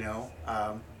 You know.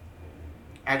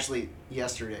 Actually,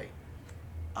 yesterday,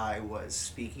 I was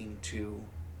speaking to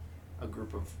a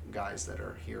group of guys that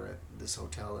are here at this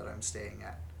hotel that I'm staying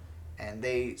at, and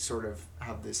they sort of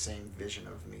have this same vision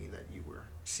of me that you were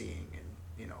seeing, and,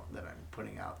 you know, that I'm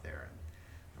putting out there, and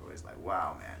they're always like,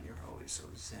 wow, man, you're always so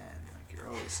zen, like, you're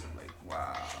always so, like,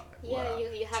 wow, like, yeah, wow.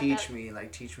 you have teach me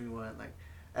what, like,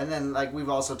 and then, like, we've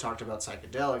also talked about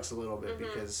psychedelics a little bit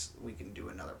because we can do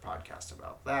another podcast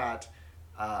about that,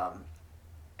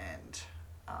 and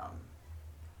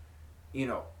you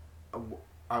know,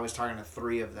 I was talking to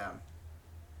 3 of them,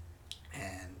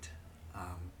 and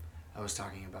I was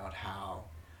talking about how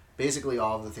basically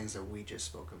all of the things that we just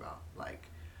spoke about, like,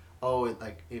 oh,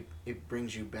 it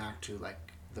brings you back to, like,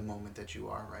 the moment that you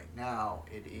are right now.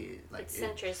 It is like it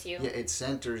centers you. Yeah, it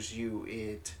centers you.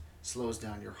 It slows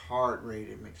down your heart rate.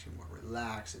 It makes you more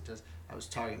relaxed. It does. I was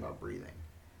talking about breathing,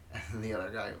 and the other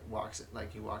guy walks in.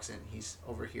 He's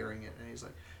overhearing it, and he's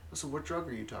like, oh, "So what drug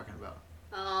are you talking about?"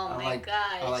 Oh my like,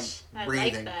 gosh. I like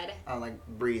breathing. I like that. I like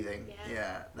breathing.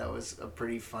 Yeah. That was a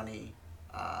pretty funny,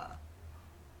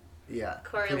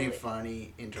 pretty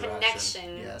funny interaction.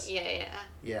 Connection. Yes.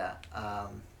 Yeah.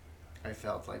 I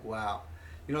felt like, wow,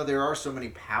 you know, there are so many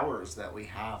powers that we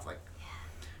have. Like,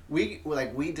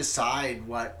 we decide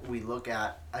what we look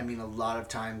at. I mean, a lot of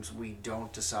times we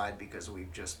don't decide because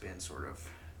we've just been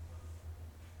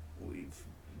we've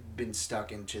been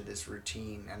stuck into this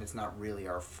routine, and it's not really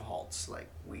our faults. Like,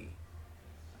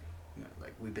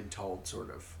 like we've been told sort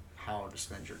of how to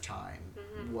spend your time,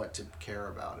 what to care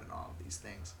about, and all of these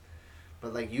things.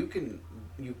 But like you can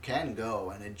go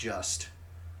and adjust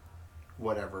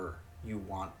whatever you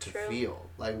want to True. feel,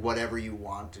 like whatever you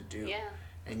want to do. Yeah.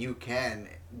 And you can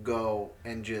go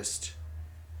and just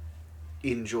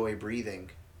enjoy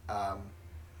breathing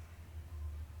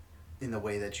in the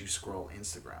way that you scroll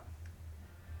Instagram.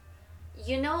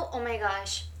 Oh my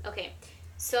gosh. Okay.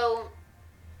 So,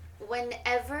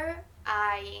 whenever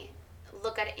I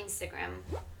look at Instagram,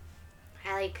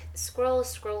 I like scroll,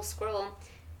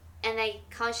 and I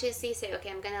consciously say, okay,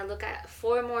 I'm gonna look at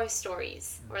 4 more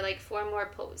stories or like 4 more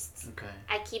posts. Okay.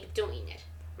 I keep doing it,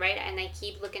 right? And I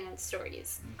keep looking at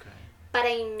stories. Okay. But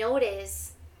I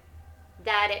notice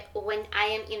that when I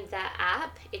am in the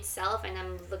app itself and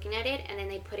I'm looking at it and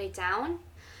then I put it down,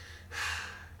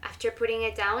 after putting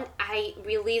it down, I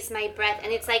release my breath.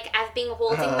 And it's like I've been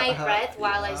holding my breath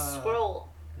while I scroll.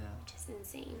 Yeah. Which is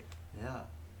insane. Yeah.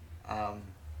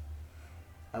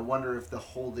 I wonder if the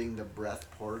holding the breath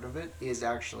part of it is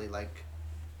actually like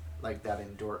that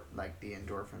like the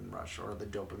endorphin rush or the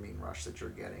dopamine rush that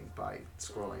you're getting by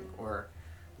scrolling, or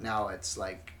now it's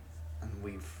like, and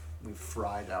we've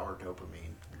fried our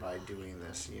dopamine by doing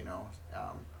this,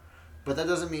 but that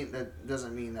doesn't mean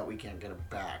that we can't get it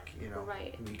back,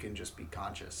 Right. We can just be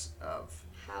conscious of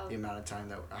How? the amount of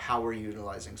time how we're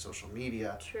utilizing social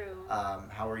media. True.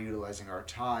 How we're utilizing our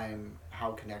time,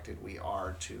 how connected we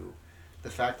are to the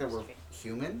fact that we're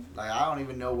human. Like, I don't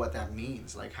even know what that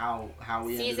means. Like, how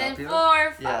we ended Season up here.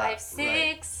 4, 5, Yeah,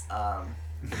 6. Right.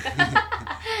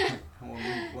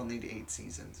 We'll need 8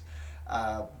 seasons.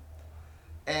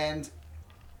 And,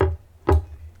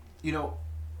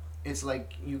 it's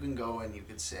like you can go and you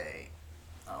could say,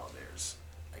 oh, there's,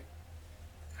 like,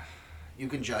 you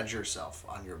can judge yourself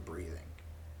on your breathing.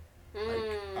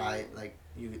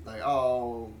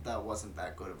 Oh, that wasn't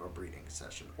that good of a breathing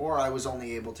session. Or I was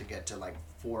only able to get to like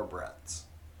 4 breaths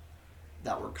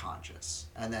that were conscious.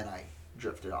 And then I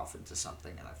drifted off into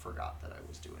something and I forgot that I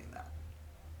was doing that.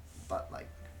 But like,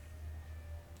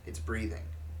 it's breathing.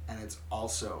 And it's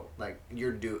also like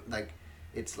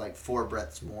it's like 4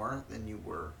 breaths more than you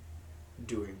were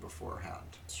doing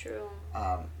beforehand. True.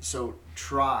 So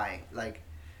try like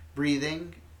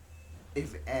breathing.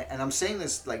 And I'm saying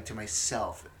this like to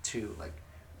myself too, like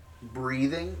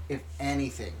breathing, if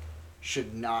anything,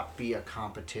 should not be a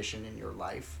competition in your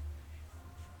life.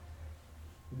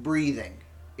 Breathing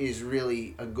is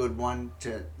really a good one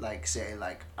to like say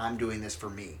like, I'm doing this for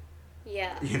me.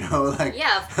 Yeah. Like,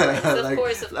 yeah, of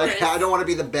course, of course. I don't want to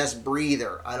be the best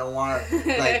breather. I don't want to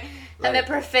like I'm a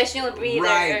professional breather.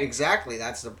 Right, exactly.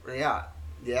 That's the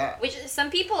yeah. Which some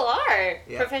people are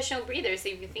professional breathers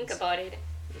if you think about it.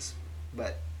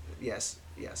 But yes,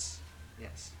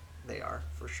 they are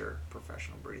for sure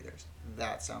professional breathers.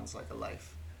 That sounds like a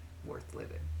life worth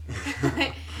living.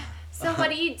 So what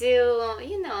do you do? I'm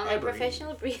I a breathe.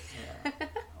 professional breather. Yeah.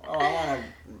 Well,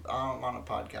 I'm on a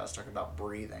podcast talking about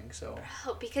breathing, so.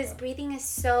 Bro, because breathing is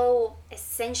so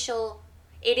essential.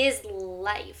 It is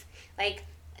life. Like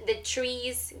the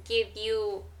trees give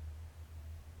you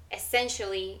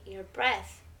essentially your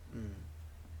breath,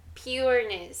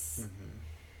 pureness.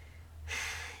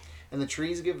 And the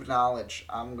trees give knowledge.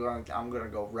 I'm going to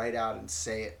go right out and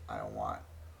say it. I don't want.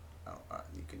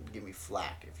 You can give me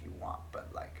flack if you want, but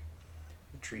like,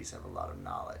 the trees have a lot of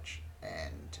knowledge,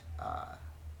 and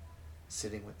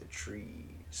sitting with the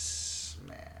trees,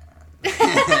 man,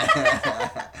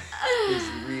 is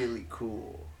really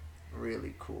cool.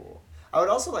 Really cool. I would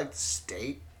also like to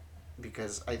state,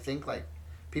 because I think like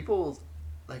people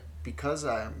like, because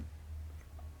I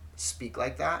speak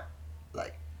like that,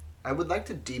 like, I would like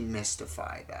to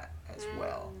demystify that as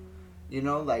well.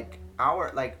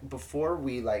 Like before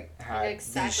we like had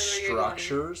exactly these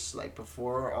structures, like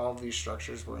before all these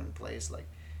structures were in place, like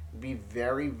it'd be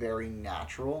very, very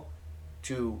natural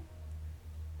to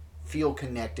feel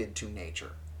connected to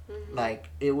nature. Like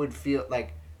it would feel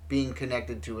like being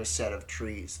connected to a set of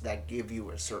trees that give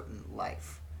you a certain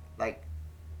life. Like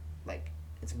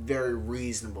it's a very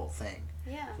reasonable thing.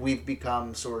 Yeah. We've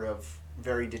become sort of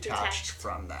very detached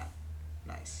from that.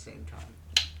 Nice, same time.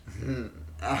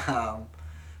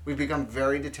 We've become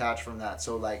very detached from that.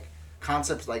 So like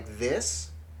concepts like this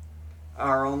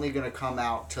are only going to come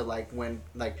out to like when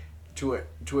like to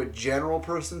a general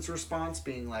person's response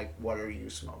being like, what are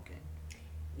you smoking?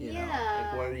 You know,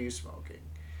 like, what are you smoking?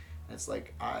 And it's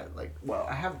like, I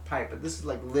have a pipe, but this is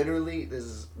like literally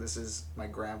this is my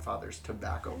grandfather's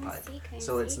tobacco pipe.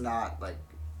 So it's not like,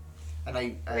 and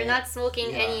we're not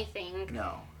smoking anything.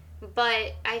 No.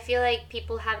 But I feel like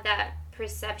people have that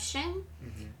perception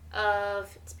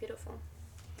of, it's beautiful.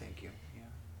 Thank you. Yeah.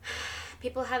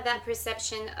 People have that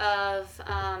perception of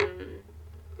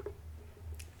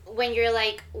when you're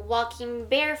like walking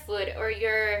barefoot or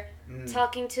you're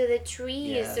talking to the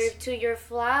trees or Yes. to your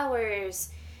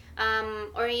flowers,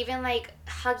 or even like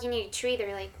hugging a tree.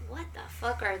 They're like, what the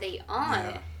fuck are they on?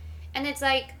 Yeah. And it's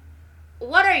like,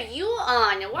 what are you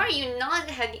on? Why are you not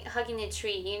hugging a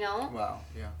tree, you know? Wow.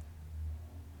 Yeah.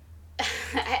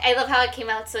 I love how it came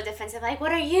out so defensive. Like,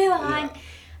 what are you on? Yeah.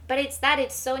 But it's that.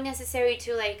 It's so necessary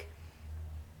to, like,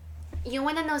 you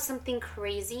want to know something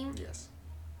crazy? Yes.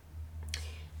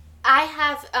 I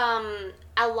have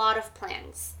a lot of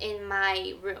plants in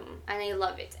my room, and I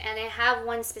love it. And I have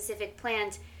one specific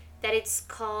plant that it's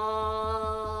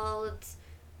called...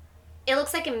 It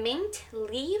looks like a mint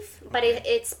leaf, but Okay.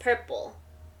 it's purple.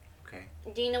 Okay.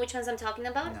 Do you know which ones I'm talking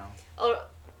about? No. Or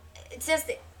it's just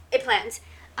a plant.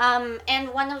 And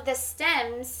one of the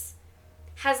stems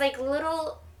has like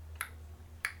little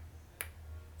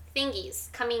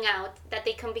thingies coming out that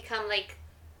they can become like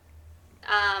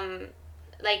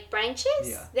branches.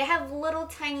 Yeah. They have little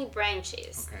tiny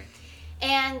branches. Okay.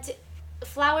 And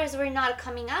flowers were not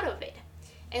coming out of it.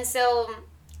 And so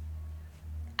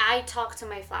I talk to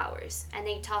my flowers and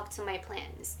they talk to my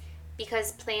plants.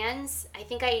 Because plants, I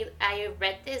think I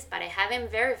read this, but I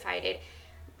haven't verified it.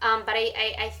 But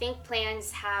I think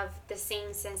plants have the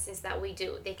same senses that we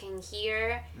do. They can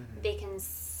hear, they can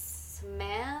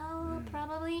smell,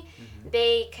 probably.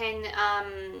 They can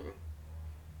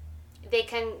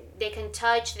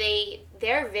touch.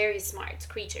 They're very smart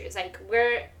creatures. Like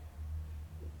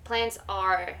plants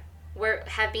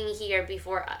have been here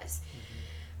before us.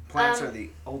 Plants are the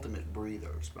ultimate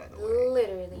breathers, by the way.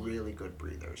 Literally. Really good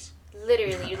breathers.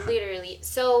 Literally.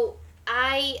 So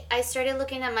I started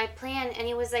looking at my plant and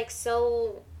it was like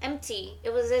so empty.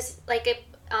 It was just like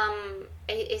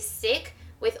a stick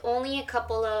with only a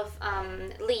couple of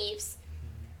leaves,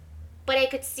 but I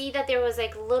could see that there was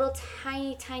like little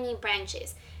tiny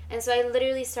branches. And so I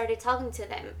literally started talking to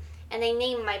them and I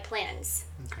named my plants.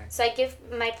 Okay. So I give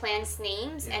my plants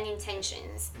names and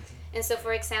intentions. And so,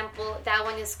 for example, that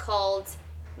one is called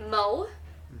Mo,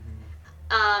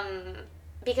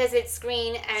 because it's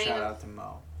green. And Shout out to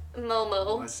Mo.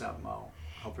 Momo. What's up, Mo?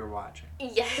 Hope you're watching.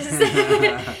 Yes.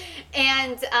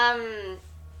 And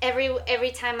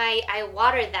every time I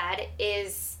water that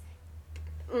is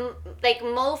like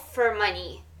Mo for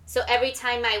money. So every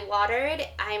time I water it,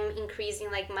 I'm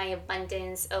increasing like my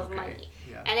abundance of Okay, money.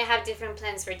 yeah. And I have different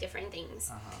plans for different things.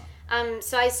 Uh-huh.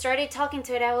 So I started talking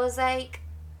to it. I was like,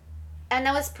 and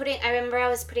I remember I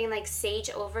was putting like sage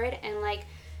over it and like,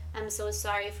 I'm so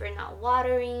sorry for not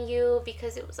watering you,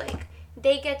 because it was like,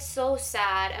 they get so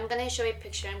sad. I'm gonna show you a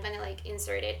picture. I'm gonna like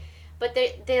insert it. But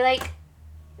they're like,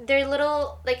 they're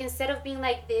little, like instead of being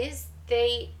like this,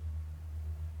 they're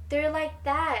like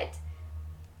that.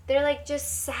 They're like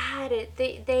just sad.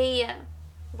 They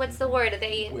what's the word?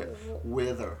 They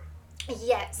Wither. Yes.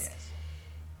 Yes.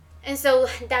 And so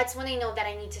that's when I know that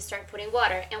I need to start putting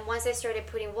water. And once I started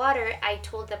putting water, I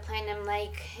told the plant, I'm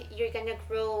like, you're gonna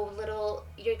grow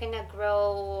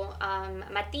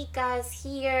maticas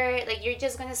here. Like you're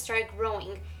just gonna start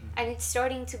growing, and it's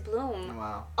starting to bloom.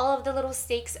 Wow. All of the little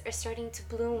stakes are starting to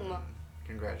bloom.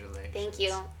 Congratulations. Thank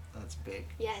you. That's big.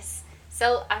 Yes.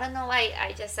 So I don't know why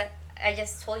I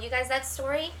just told you guys that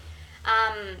story,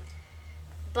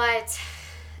 but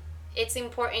it's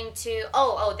important to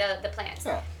the plants.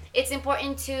 Yeah. It's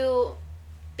important to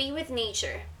be with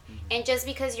nature, and just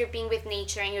because you're being with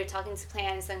nature and you're talking to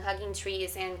plants and hugging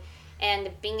trees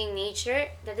and being in nature,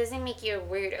 that doesn't make you a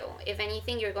weirdo. If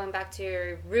anything, you're going back to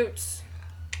your roots.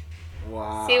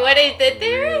 Wow. See what I did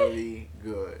there? Really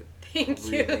good. Thank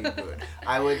you. Really good.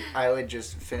 I would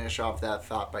just finish off that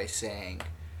thought by saying,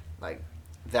 like,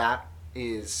 that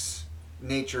is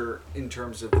nature in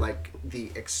terms of like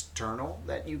the external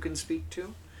that you can speak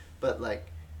to, but like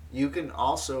you can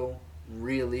also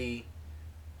really,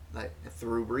 like,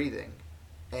 through breathing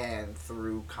and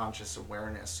through conscious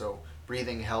awareness. So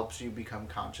breathing helps you become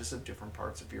conscious of different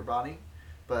parts of your body,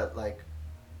 but like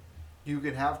you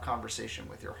can have conversation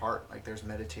with your heart. Like there's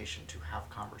meditation to have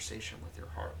conversation with your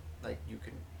heart. Like you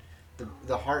can,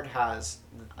 the heart has,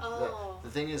 the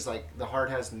thing is like the heart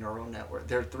has neural network.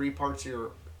 There are 3 parts of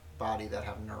your body that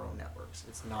have neural networks.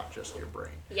 It's not just your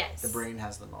brain. Yes. The brain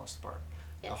has the most part.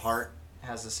 Yes. The heart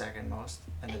has the second most.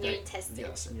 And the your intestines.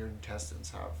 Yes, and your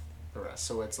intestines have the rest.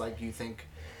 So it's like you think,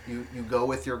 you go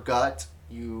with your gut,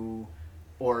 you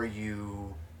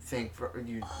think,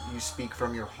 you speak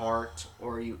from your heart,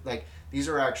 or you, like, these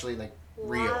are actually like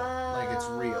real. Wow. Like it's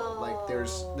real. Like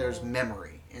there's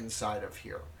memory inside of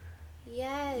here.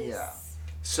 Yes. Yeah.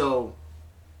 So,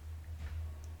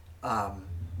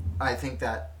 I think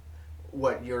that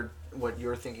what you're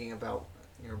thinking about,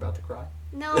 you're about to cry.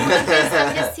 No,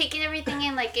 I'm just taking everything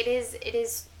in like it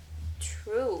is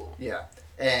true. Yeah,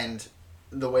 and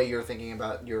the way you're thinking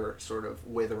about your sort of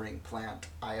withering plant,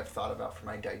 I have thought about for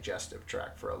my digestive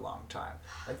tract for a long time.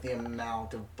 Like the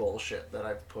amount of bullshit that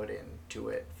I've put into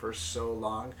it for so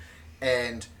long,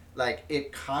 and like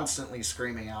it constantly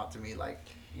screaming out to me like,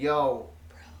 "Yo,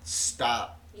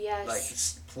 stop! Yes.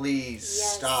 Like, please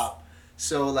Yes. stop."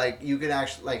 So like you could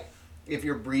actually like. If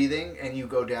you're breathing and you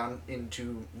go down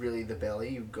into really the belly,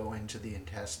 you go into the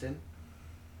intestine.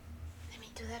 Let me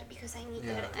do that because I need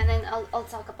Yeah. that, and then I'll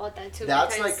talk about that too.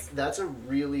 That's a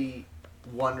really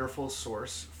wonderful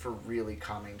source for really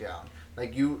calming down.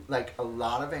 Like a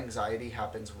lot of anxiety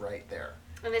happens right there.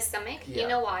 in the stomach. Yeah. You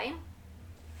know why?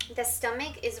 The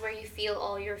stomach is where you feel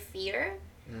all your fear,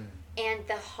 and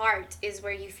the heart is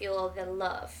where you feel all the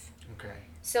love. Okay.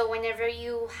 So whenever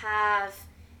you have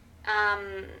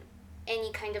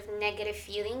any kind of negative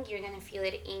feeling, you're gonna feel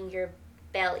it in your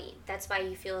belly. That's why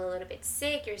you feel a little bit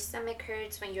sick, your stomach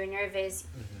hurts. When you're nervous,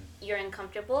 you're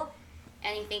uncomfortable,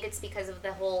 and you think it's because of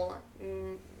the whole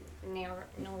neurons.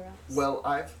 Well,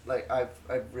 I've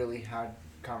really had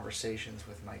conversations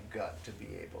with my gut to be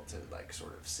able to like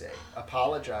sort of say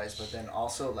apologize, but then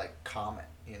also like calm it.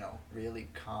 You know, really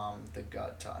calm the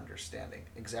gut to understanding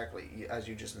exactly as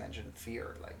you just mentioned,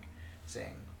 fear, like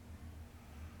saying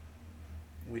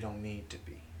we don't need to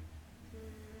be.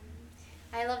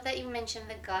 I love that you mentioned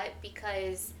the gut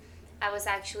because I was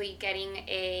actually getting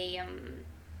a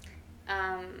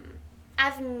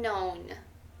I've known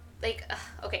like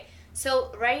okay,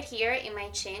 so right here in my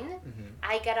chin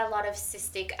I get a lot of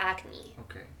cystic acne.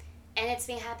 Okay. And it's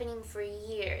been happening for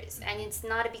years, and it's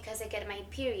not because I get my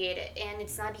period, and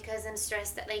it's not because I'm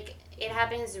stressed. Like it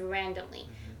happens randomly,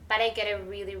 but I get it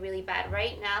really, really bad.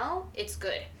 Right now, it's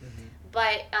good,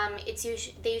 but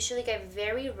they usually get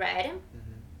very red,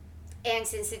 and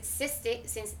since it's cystic,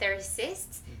 since they're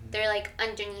cysts, they're like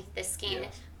underneath the skin,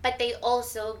 Yes. but they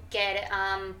also get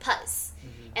pus,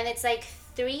 and it's like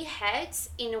 3 heads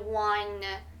in one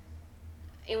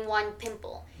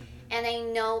pimple. And I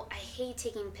know I hate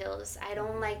taking pills. I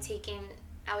don't like taking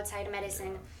outside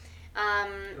medicine.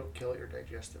 It'll kill your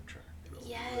digestive tract. It'll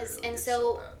Yes, literally and get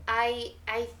so bad.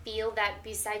 I feel that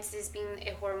besides this being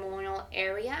a hormonal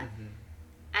area,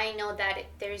 I know that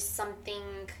there's something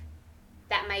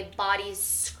that my body is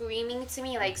screaming to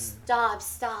me like stop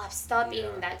Yeah,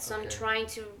 eating that. So I'm okay. trying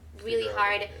to really Figure out what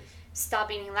hard it is. stop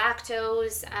eating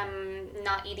lactose,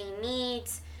 not eating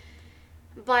meat.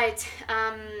 But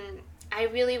I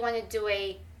really want to do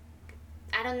I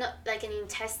don't know, like an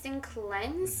intestine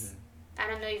cleanse. I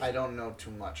don't know if I don't know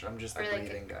too much. I'm just a or like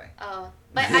breathing guy. Oh,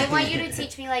 but I want you to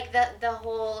teach me like the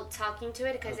whole talking to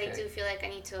it because I Okay. do feel like I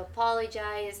need to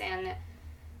apologize and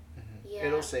yeah.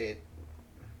 It'll say it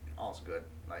all's good,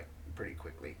 like pretty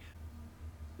quickly.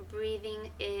 Breathing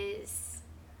is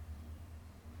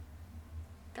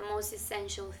the most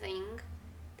essential thing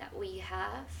that we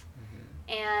have,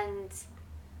 and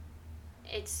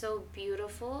it's so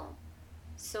beautiful,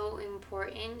 so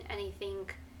important, and I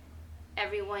think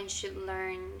everyone should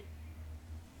learn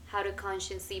how to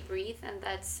consciously breathe, and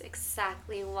that's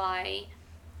exactly why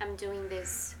I'm doing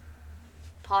this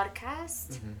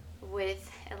podcast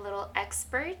with a little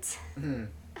expert. No,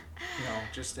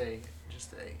 just a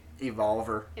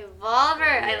evolver.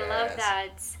 Evolver, I love Yes.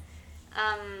 that.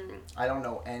 I don't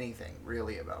know anything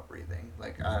really about breathing.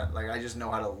 Like I just know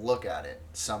how to look at it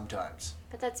sometimes.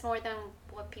 But that's more than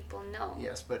what people know.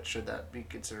 Yes, but should that be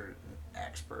considered an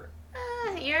expert?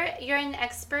 You're an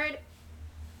expert.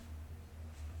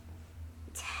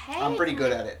 I'm pretty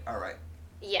good at it. All right.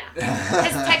 Yeah,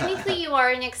 because technically you are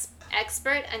an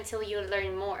expert until you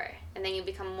learn more, and then you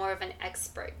become more of an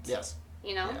expert. Yes.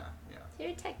 You know. Yeah. So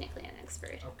you're technically an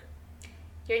expert. Okay.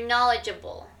 You're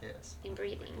knowledgeable Yes. in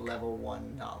breathing. Level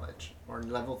 1 knowledge, or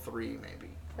level 3 maybe.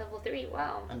 Level 3.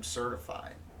 Wow. I'm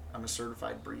certified. I'm a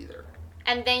certified breather.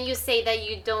 And then you say that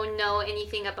you don't know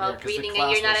anything Yeah, about 'cause the breathing and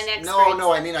class you're not was- an expert.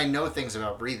 No, I mean I know things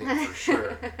about breathing for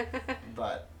sure.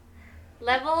 But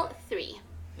Level 3.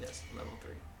 yes, level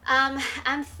 3.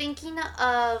 I'm thinking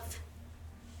of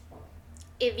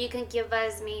if you can give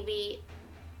us maybe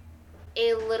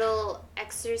a little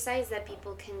exercise that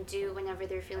people can do whenever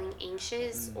they're feeling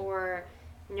anxious or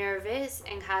nervous,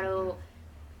 and how to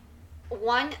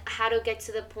how to get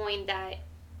to the point that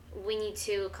we need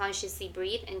to consciously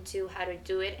breathe, and 2, how to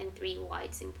do it, and 3, why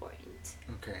it's important.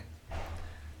 Okay.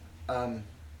 That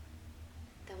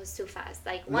was too fast.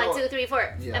 Like No, 1, 2, 3,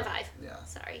 4, yeah, and 5. yeah.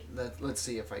 Sorry. Let's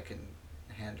see if I can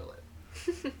handle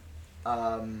it.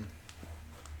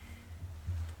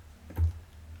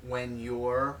 When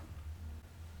you're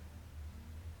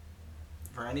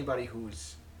for anybody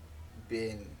who's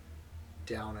been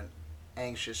down an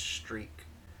anxious streak,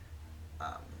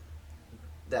 um,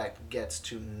 that gets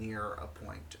to near a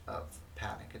point of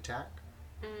panic attack,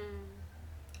 Mm.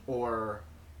 or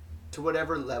to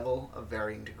whatever level of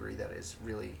varying degree that is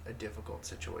really a difficult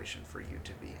situation for you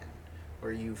to be in,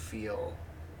 where you feel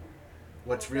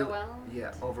what's really, Overwhelmed?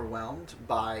 yeah, overwhelmed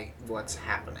by what's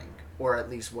happening, or at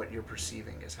least what you're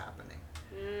perceiving is happening.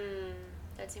 Mm.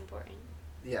 That's important.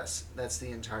 Yes, that's the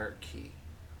entire key.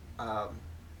 um,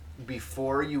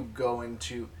 Before you go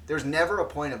into, there's never a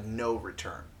point of no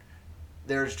return.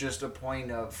 There's just a point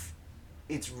of,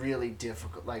 it's really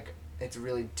difficult, like it's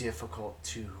really difficult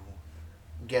to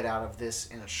get out of this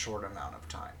in a short amount of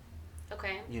time,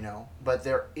 Okay. but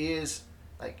there is,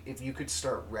 like, if you could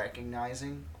start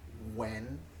recognizing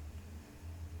when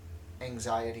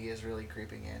anxiety is really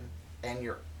creeping in, and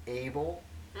you're able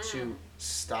to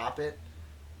stop it,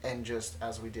 and just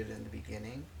as we did in the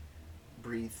beginning,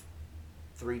 breathe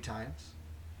 3 times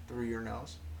through your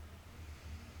nose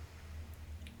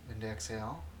and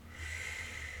exhale.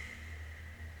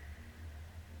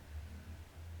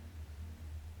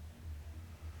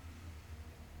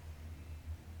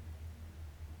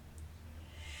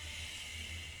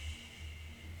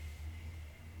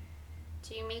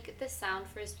 Do you make the sound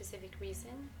for a specific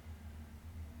reason?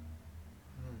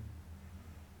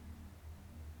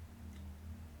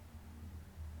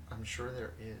 I'm sure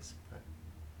there is, but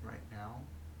right now,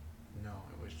 no,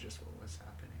 it was just what was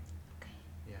happening. Okay.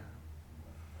 Yeah.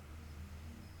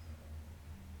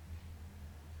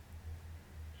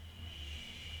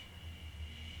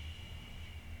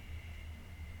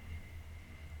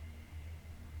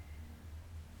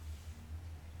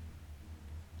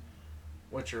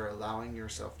 What you're allowing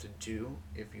yourself to do,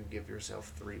 if you give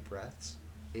yourself 3 breaths,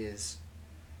 is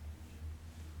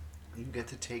you get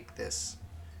to take this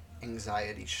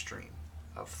anxiety stream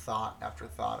of thought after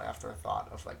thought after thought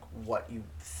of, like, what you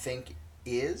think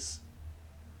is,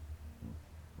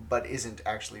 but isn't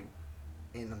actually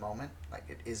in the moment. Like,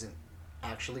 it isn't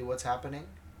actually what's happening,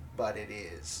 but it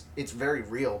is. It's very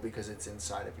real because it's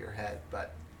inside of your head.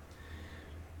 But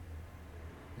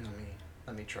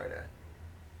let me try to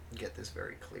get this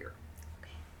very clear. Okay.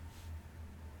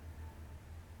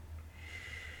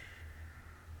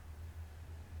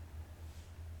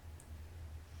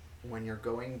 When you're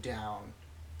going down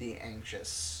the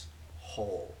anxious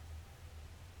hole,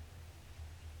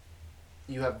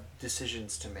 you have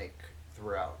decisions to make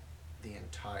throughout the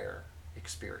entire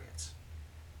experience.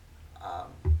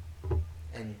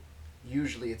 And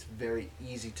usually it's very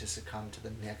easy to succumb to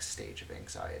the next stage of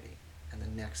anxiety, and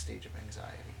the next stage of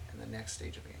anxiety, and the next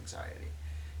stage of anxiety,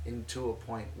 into a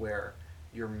point where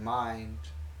your mind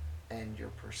and your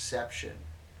perception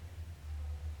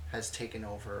has taken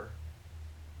over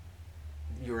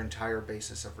your entire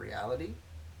basis of reality,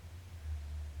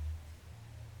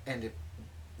 and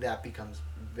that becomes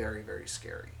very, very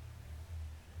scary.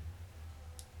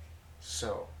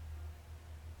 So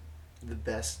the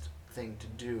best thing to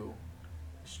do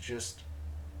is just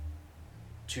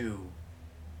to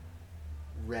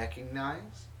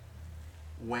recognize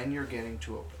when you're getting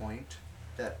to a point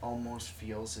that almost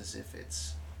feels as if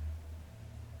it's,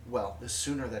 well, the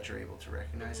sooner that you're able to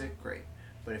recognize it, great.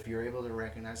 But if you're able to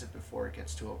recognize it before it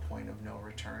gets to a point of no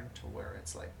return, to where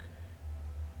it's like,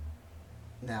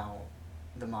 now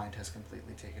the mind has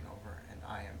completely taken over and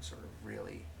I am sort of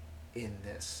really in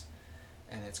this,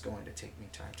 and it's going to take me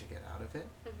time to get out of it.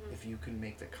 Mm-hmm. If you can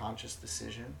make the conscious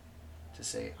decision to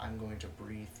say, I'm going to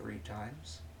breathe 3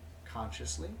 times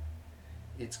consciously,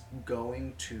 it's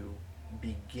going to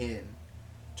begin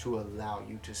to allow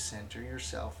you to center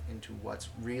yourself into what's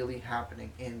really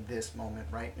happening in this moment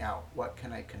right now. What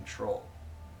can I control?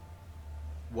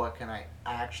 What can I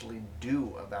actually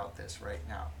do about this right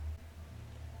now?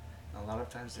 And a lot of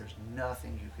times there's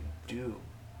nothing you can do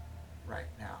right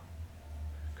now,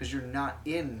 because you're not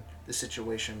in the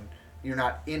situation, you're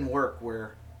not in work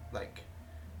where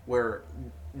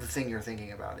the thing you're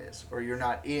thinking about is, or you're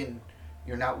not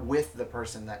with the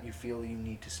person that you feel you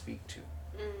need to speak to.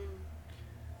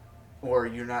 Or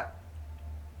you're not,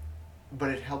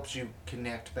 but it helps you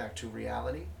connect back to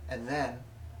reality, and then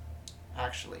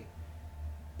actually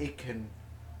it can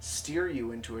steer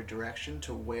you into a direction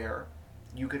to where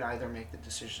you could either make the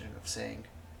decision of saying,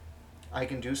 I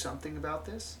can do something about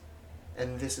this,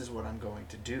 and this is what I'm going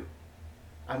to do.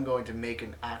 I'm going to make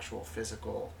an actual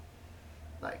physical,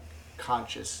 like,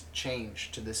 conscious change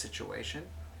to the situation.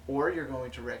 Or you're going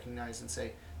to recognize and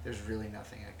say, there's really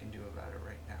nothing I can do about it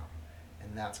right now.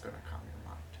 And that's going to calm your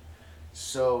mind.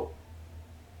 So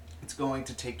it's going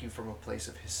to take you from a place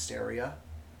of hysteria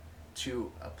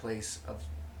to a place of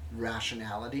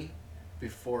rationality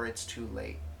before it's too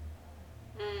late.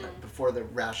 Mm. Before the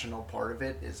rational part of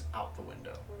it is out the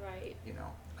window. Right. You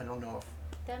know, I don't know if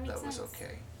That makes was sense.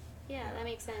 okay. Yeah, that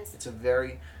makes sense. It's a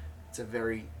very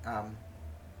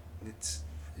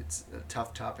it's a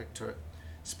tough topic to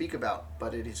speak about,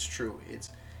 but it is true. It's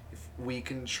if we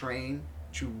can train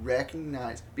to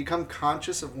recognize, become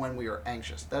conscious of when we are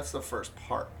anxious. That's the first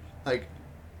part. Like,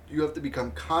 you have to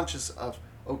become conscious of,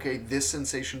 okay, this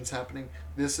sensation's happening,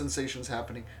 this sensation's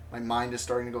happening. My mind is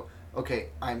starting to go, okay,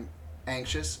 I'm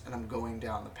anxious and I'm going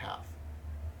down the path.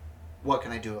 What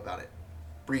can I do about it?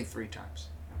 Breathe 3 times.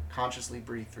 Consciously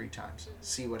breathe 3 times.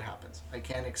 See what happens. I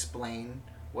can't explain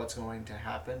what's going to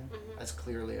happen as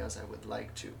clearly as I would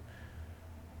like to,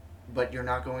 but you're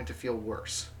not going to feel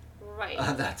worse. Right.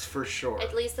 That's for sure.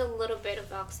 At least a little bit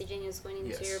of oxygen is going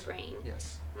into Yes. your brain.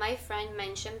 Yes. My friend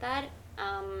mentioned that,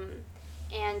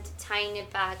 and tying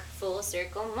it back, full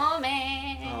circle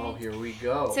moment. Oh, here we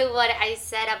go. To what I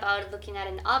said about looking at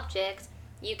an object,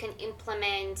 you can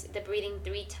implement the breathing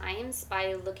 3 times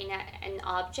by looking at an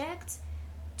object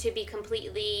to be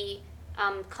completely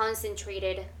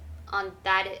concentrated on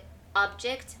that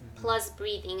object plus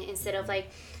breathing instead of like,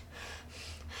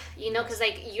 you know, because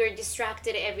like you're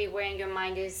distracted everywhere and your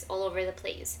mind is all over the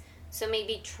place. So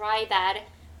maybe try that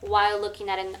while looking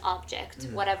at an object,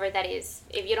 whatever that is.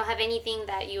 If you don't have anything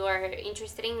that you are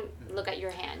interested in, look at your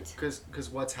hand. Because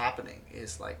what's happening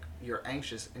is, like, you're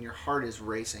anxious and your heart is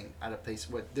racing at a pace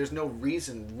where there's no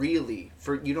reason really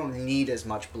for, you don't need as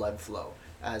much blood flow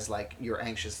as, like, your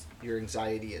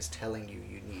anxiety is telling you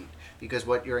need. Because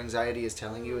what your anxiety is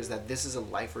telling you is that this is a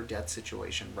life or death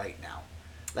situation right now.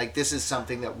 Like, this is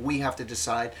something that we have to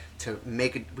decide to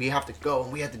make it, we have to go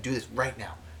and we have to do this right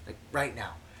now. Like, right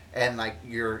now. And, like,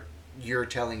 you're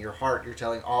telling your heart, you're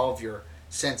telling all of your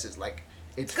senses, like,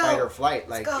 it's fight or flight.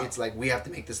 Like, it's like, we have to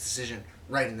make this decision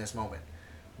right in this moment.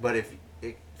 But if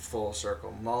it, full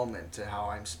circle moment to how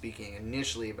I'm speaking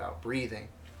initially about breathing,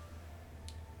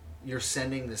 you're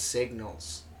sending the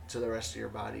signals to the rest of your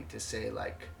body to say,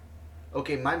 like,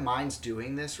 okay, my mind's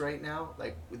doing this right now.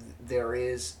 Like, there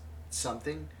is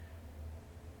something,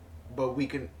 but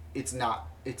it's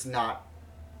not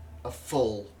a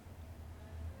full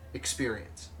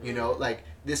experience, you know, like,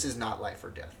 this is not life or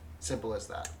death, simple as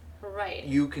that. Right.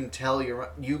 You can tell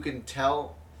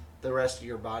the rest of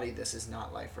your body this is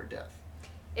not life or death.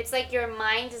 It's like your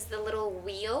mind is the little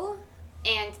wheel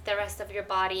and the rest of your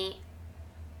body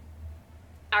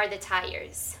are the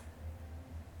tires.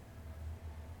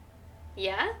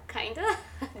 Yeah, kinda.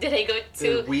 Did I go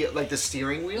The wheel, like the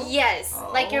steering wheel? Yes,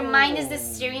 like your mind is the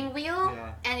steering wheel,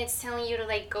 Yeah. and it's telling you to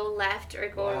like go left or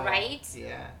go right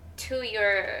Yeah. to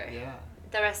your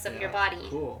the rest of your body.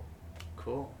 Cool,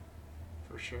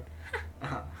 for sure.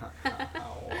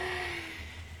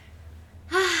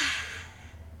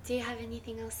 Do you have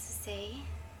anything else to say?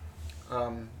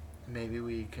 Maybe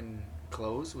we can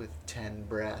close with 10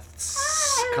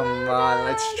 breaths. Come on,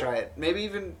 let's try it. Maybe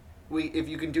even if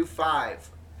you can do 5.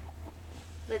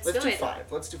 Let's do do it. 5.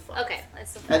 Let's do 5. Okay,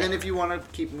 let's do 5. And then if you want to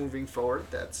keep moving forward,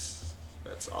 that's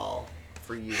all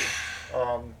for you.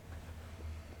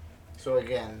 So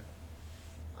again,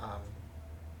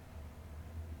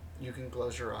 you can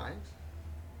close your eyes,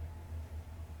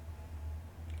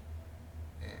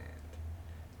 and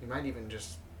you might even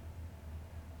just,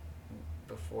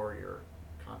 before you're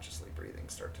consciously breathing,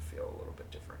 start to feel a little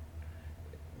bit different.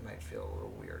 It might feel a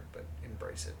little weird, but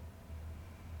embrace it.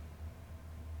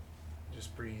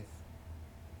 Just breathe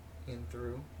in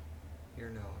through your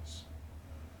nose.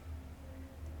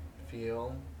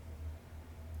 Feel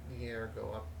the air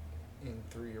go up in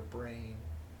through your brain,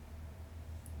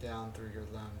 down through your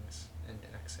lungs, and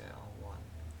exhale 1.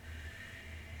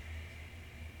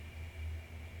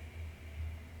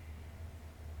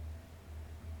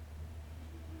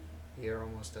 The air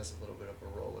almost does a little bit of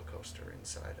a roller coaster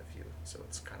inside of you, so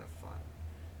it's kind of fun.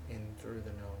 In through the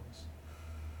nose.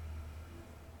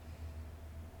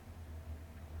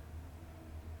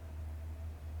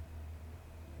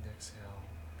 And exhale.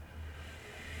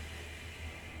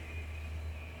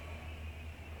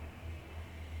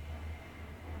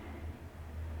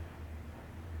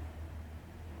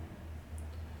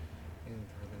 In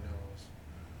through the nose.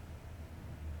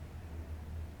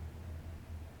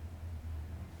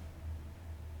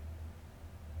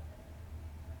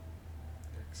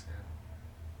 Exhale.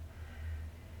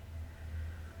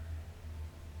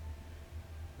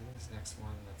 And this next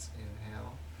one, let's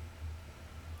inhale.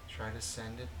 Try to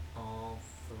send it all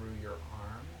through your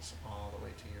arms, all the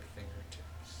way to your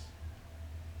fingertips.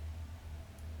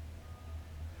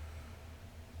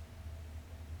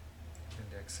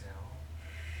 And exhale.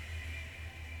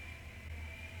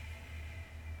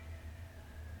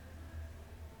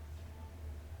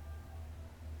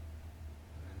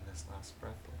 this last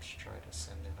breath, let's try to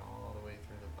send it all the way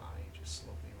through the body, just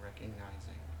slowly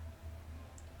recognizing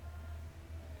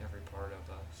every part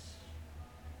of us.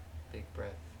 Big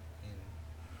breath in.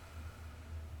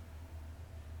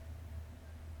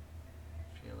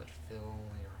 Feel it fill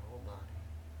your whole body.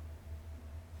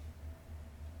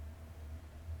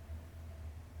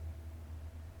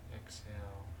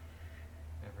 Exhale.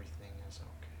 Everything is okay.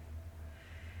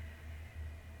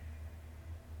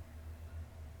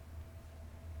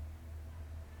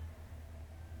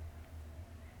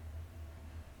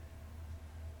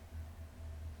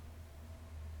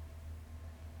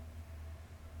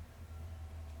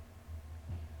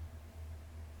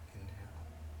 Inhale.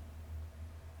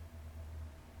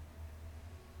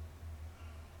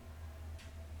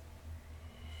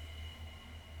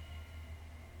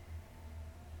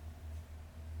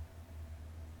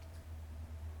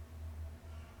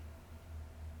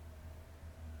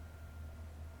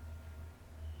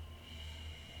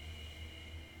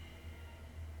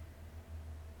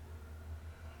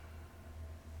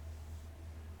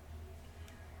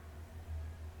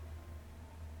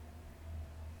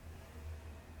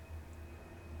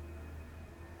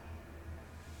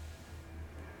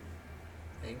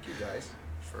 Thank you guys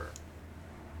for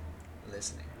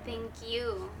listening. Thank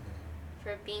you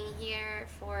for being here,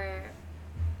 for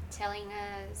telling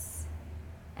us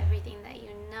everything that you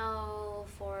know,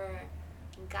 for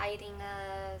guiding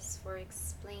us, for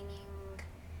explaining,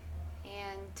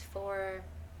 and for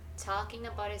talking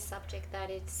about a subject that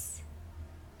is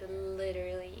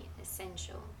literally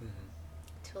essential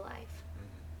to life.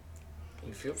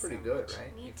 You Thank feel you pretty so good, much.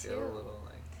 right? Me You too. feel a little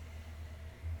like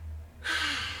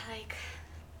like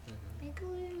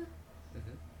woo.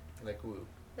 like woo.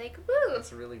 Like woo.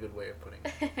 That's a really good way of putting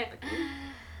it. Like woo.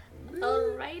 Woo.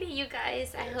 Alrighty, you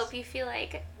guys. I Yes. hope you feel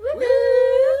like woo.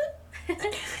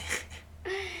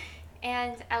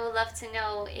 And I would love to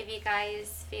know if you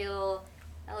guys feel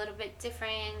a little bit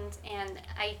different. And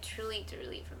I truly,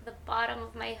 truly, from the bottom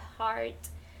of my heart,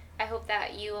 I hope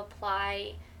that you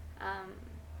apply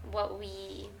what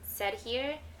we said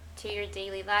here to your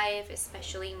daily life,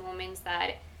 especially moments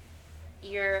that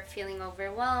you're feeling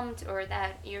overwhelmed or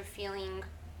that you're feeling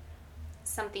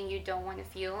something you don't want to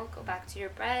feel. Go back to your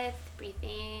breath, breathe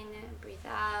in, breathe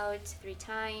out 3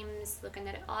 times, look at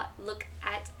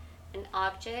an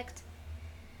object,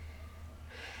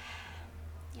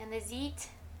 and that's it.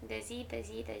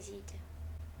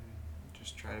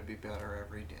 Just try to be better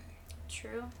every day.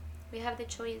 True. We have the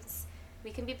choice.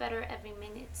 We can be better every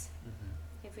minute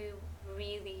if we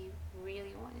really,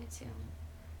 really wanted to.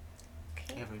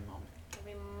 Okay. Every moment.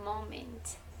 Every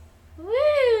moment. Woo!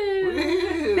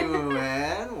 Woo,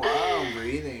 man. Wow,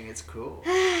 breathing. It's cool.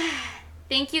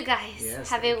 Thank you guys. Yes,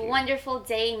 Have thank a you. wonderful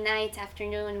day, night,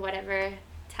 afternoon, whatever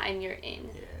time you're in.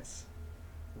 Yes.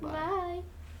 Bye.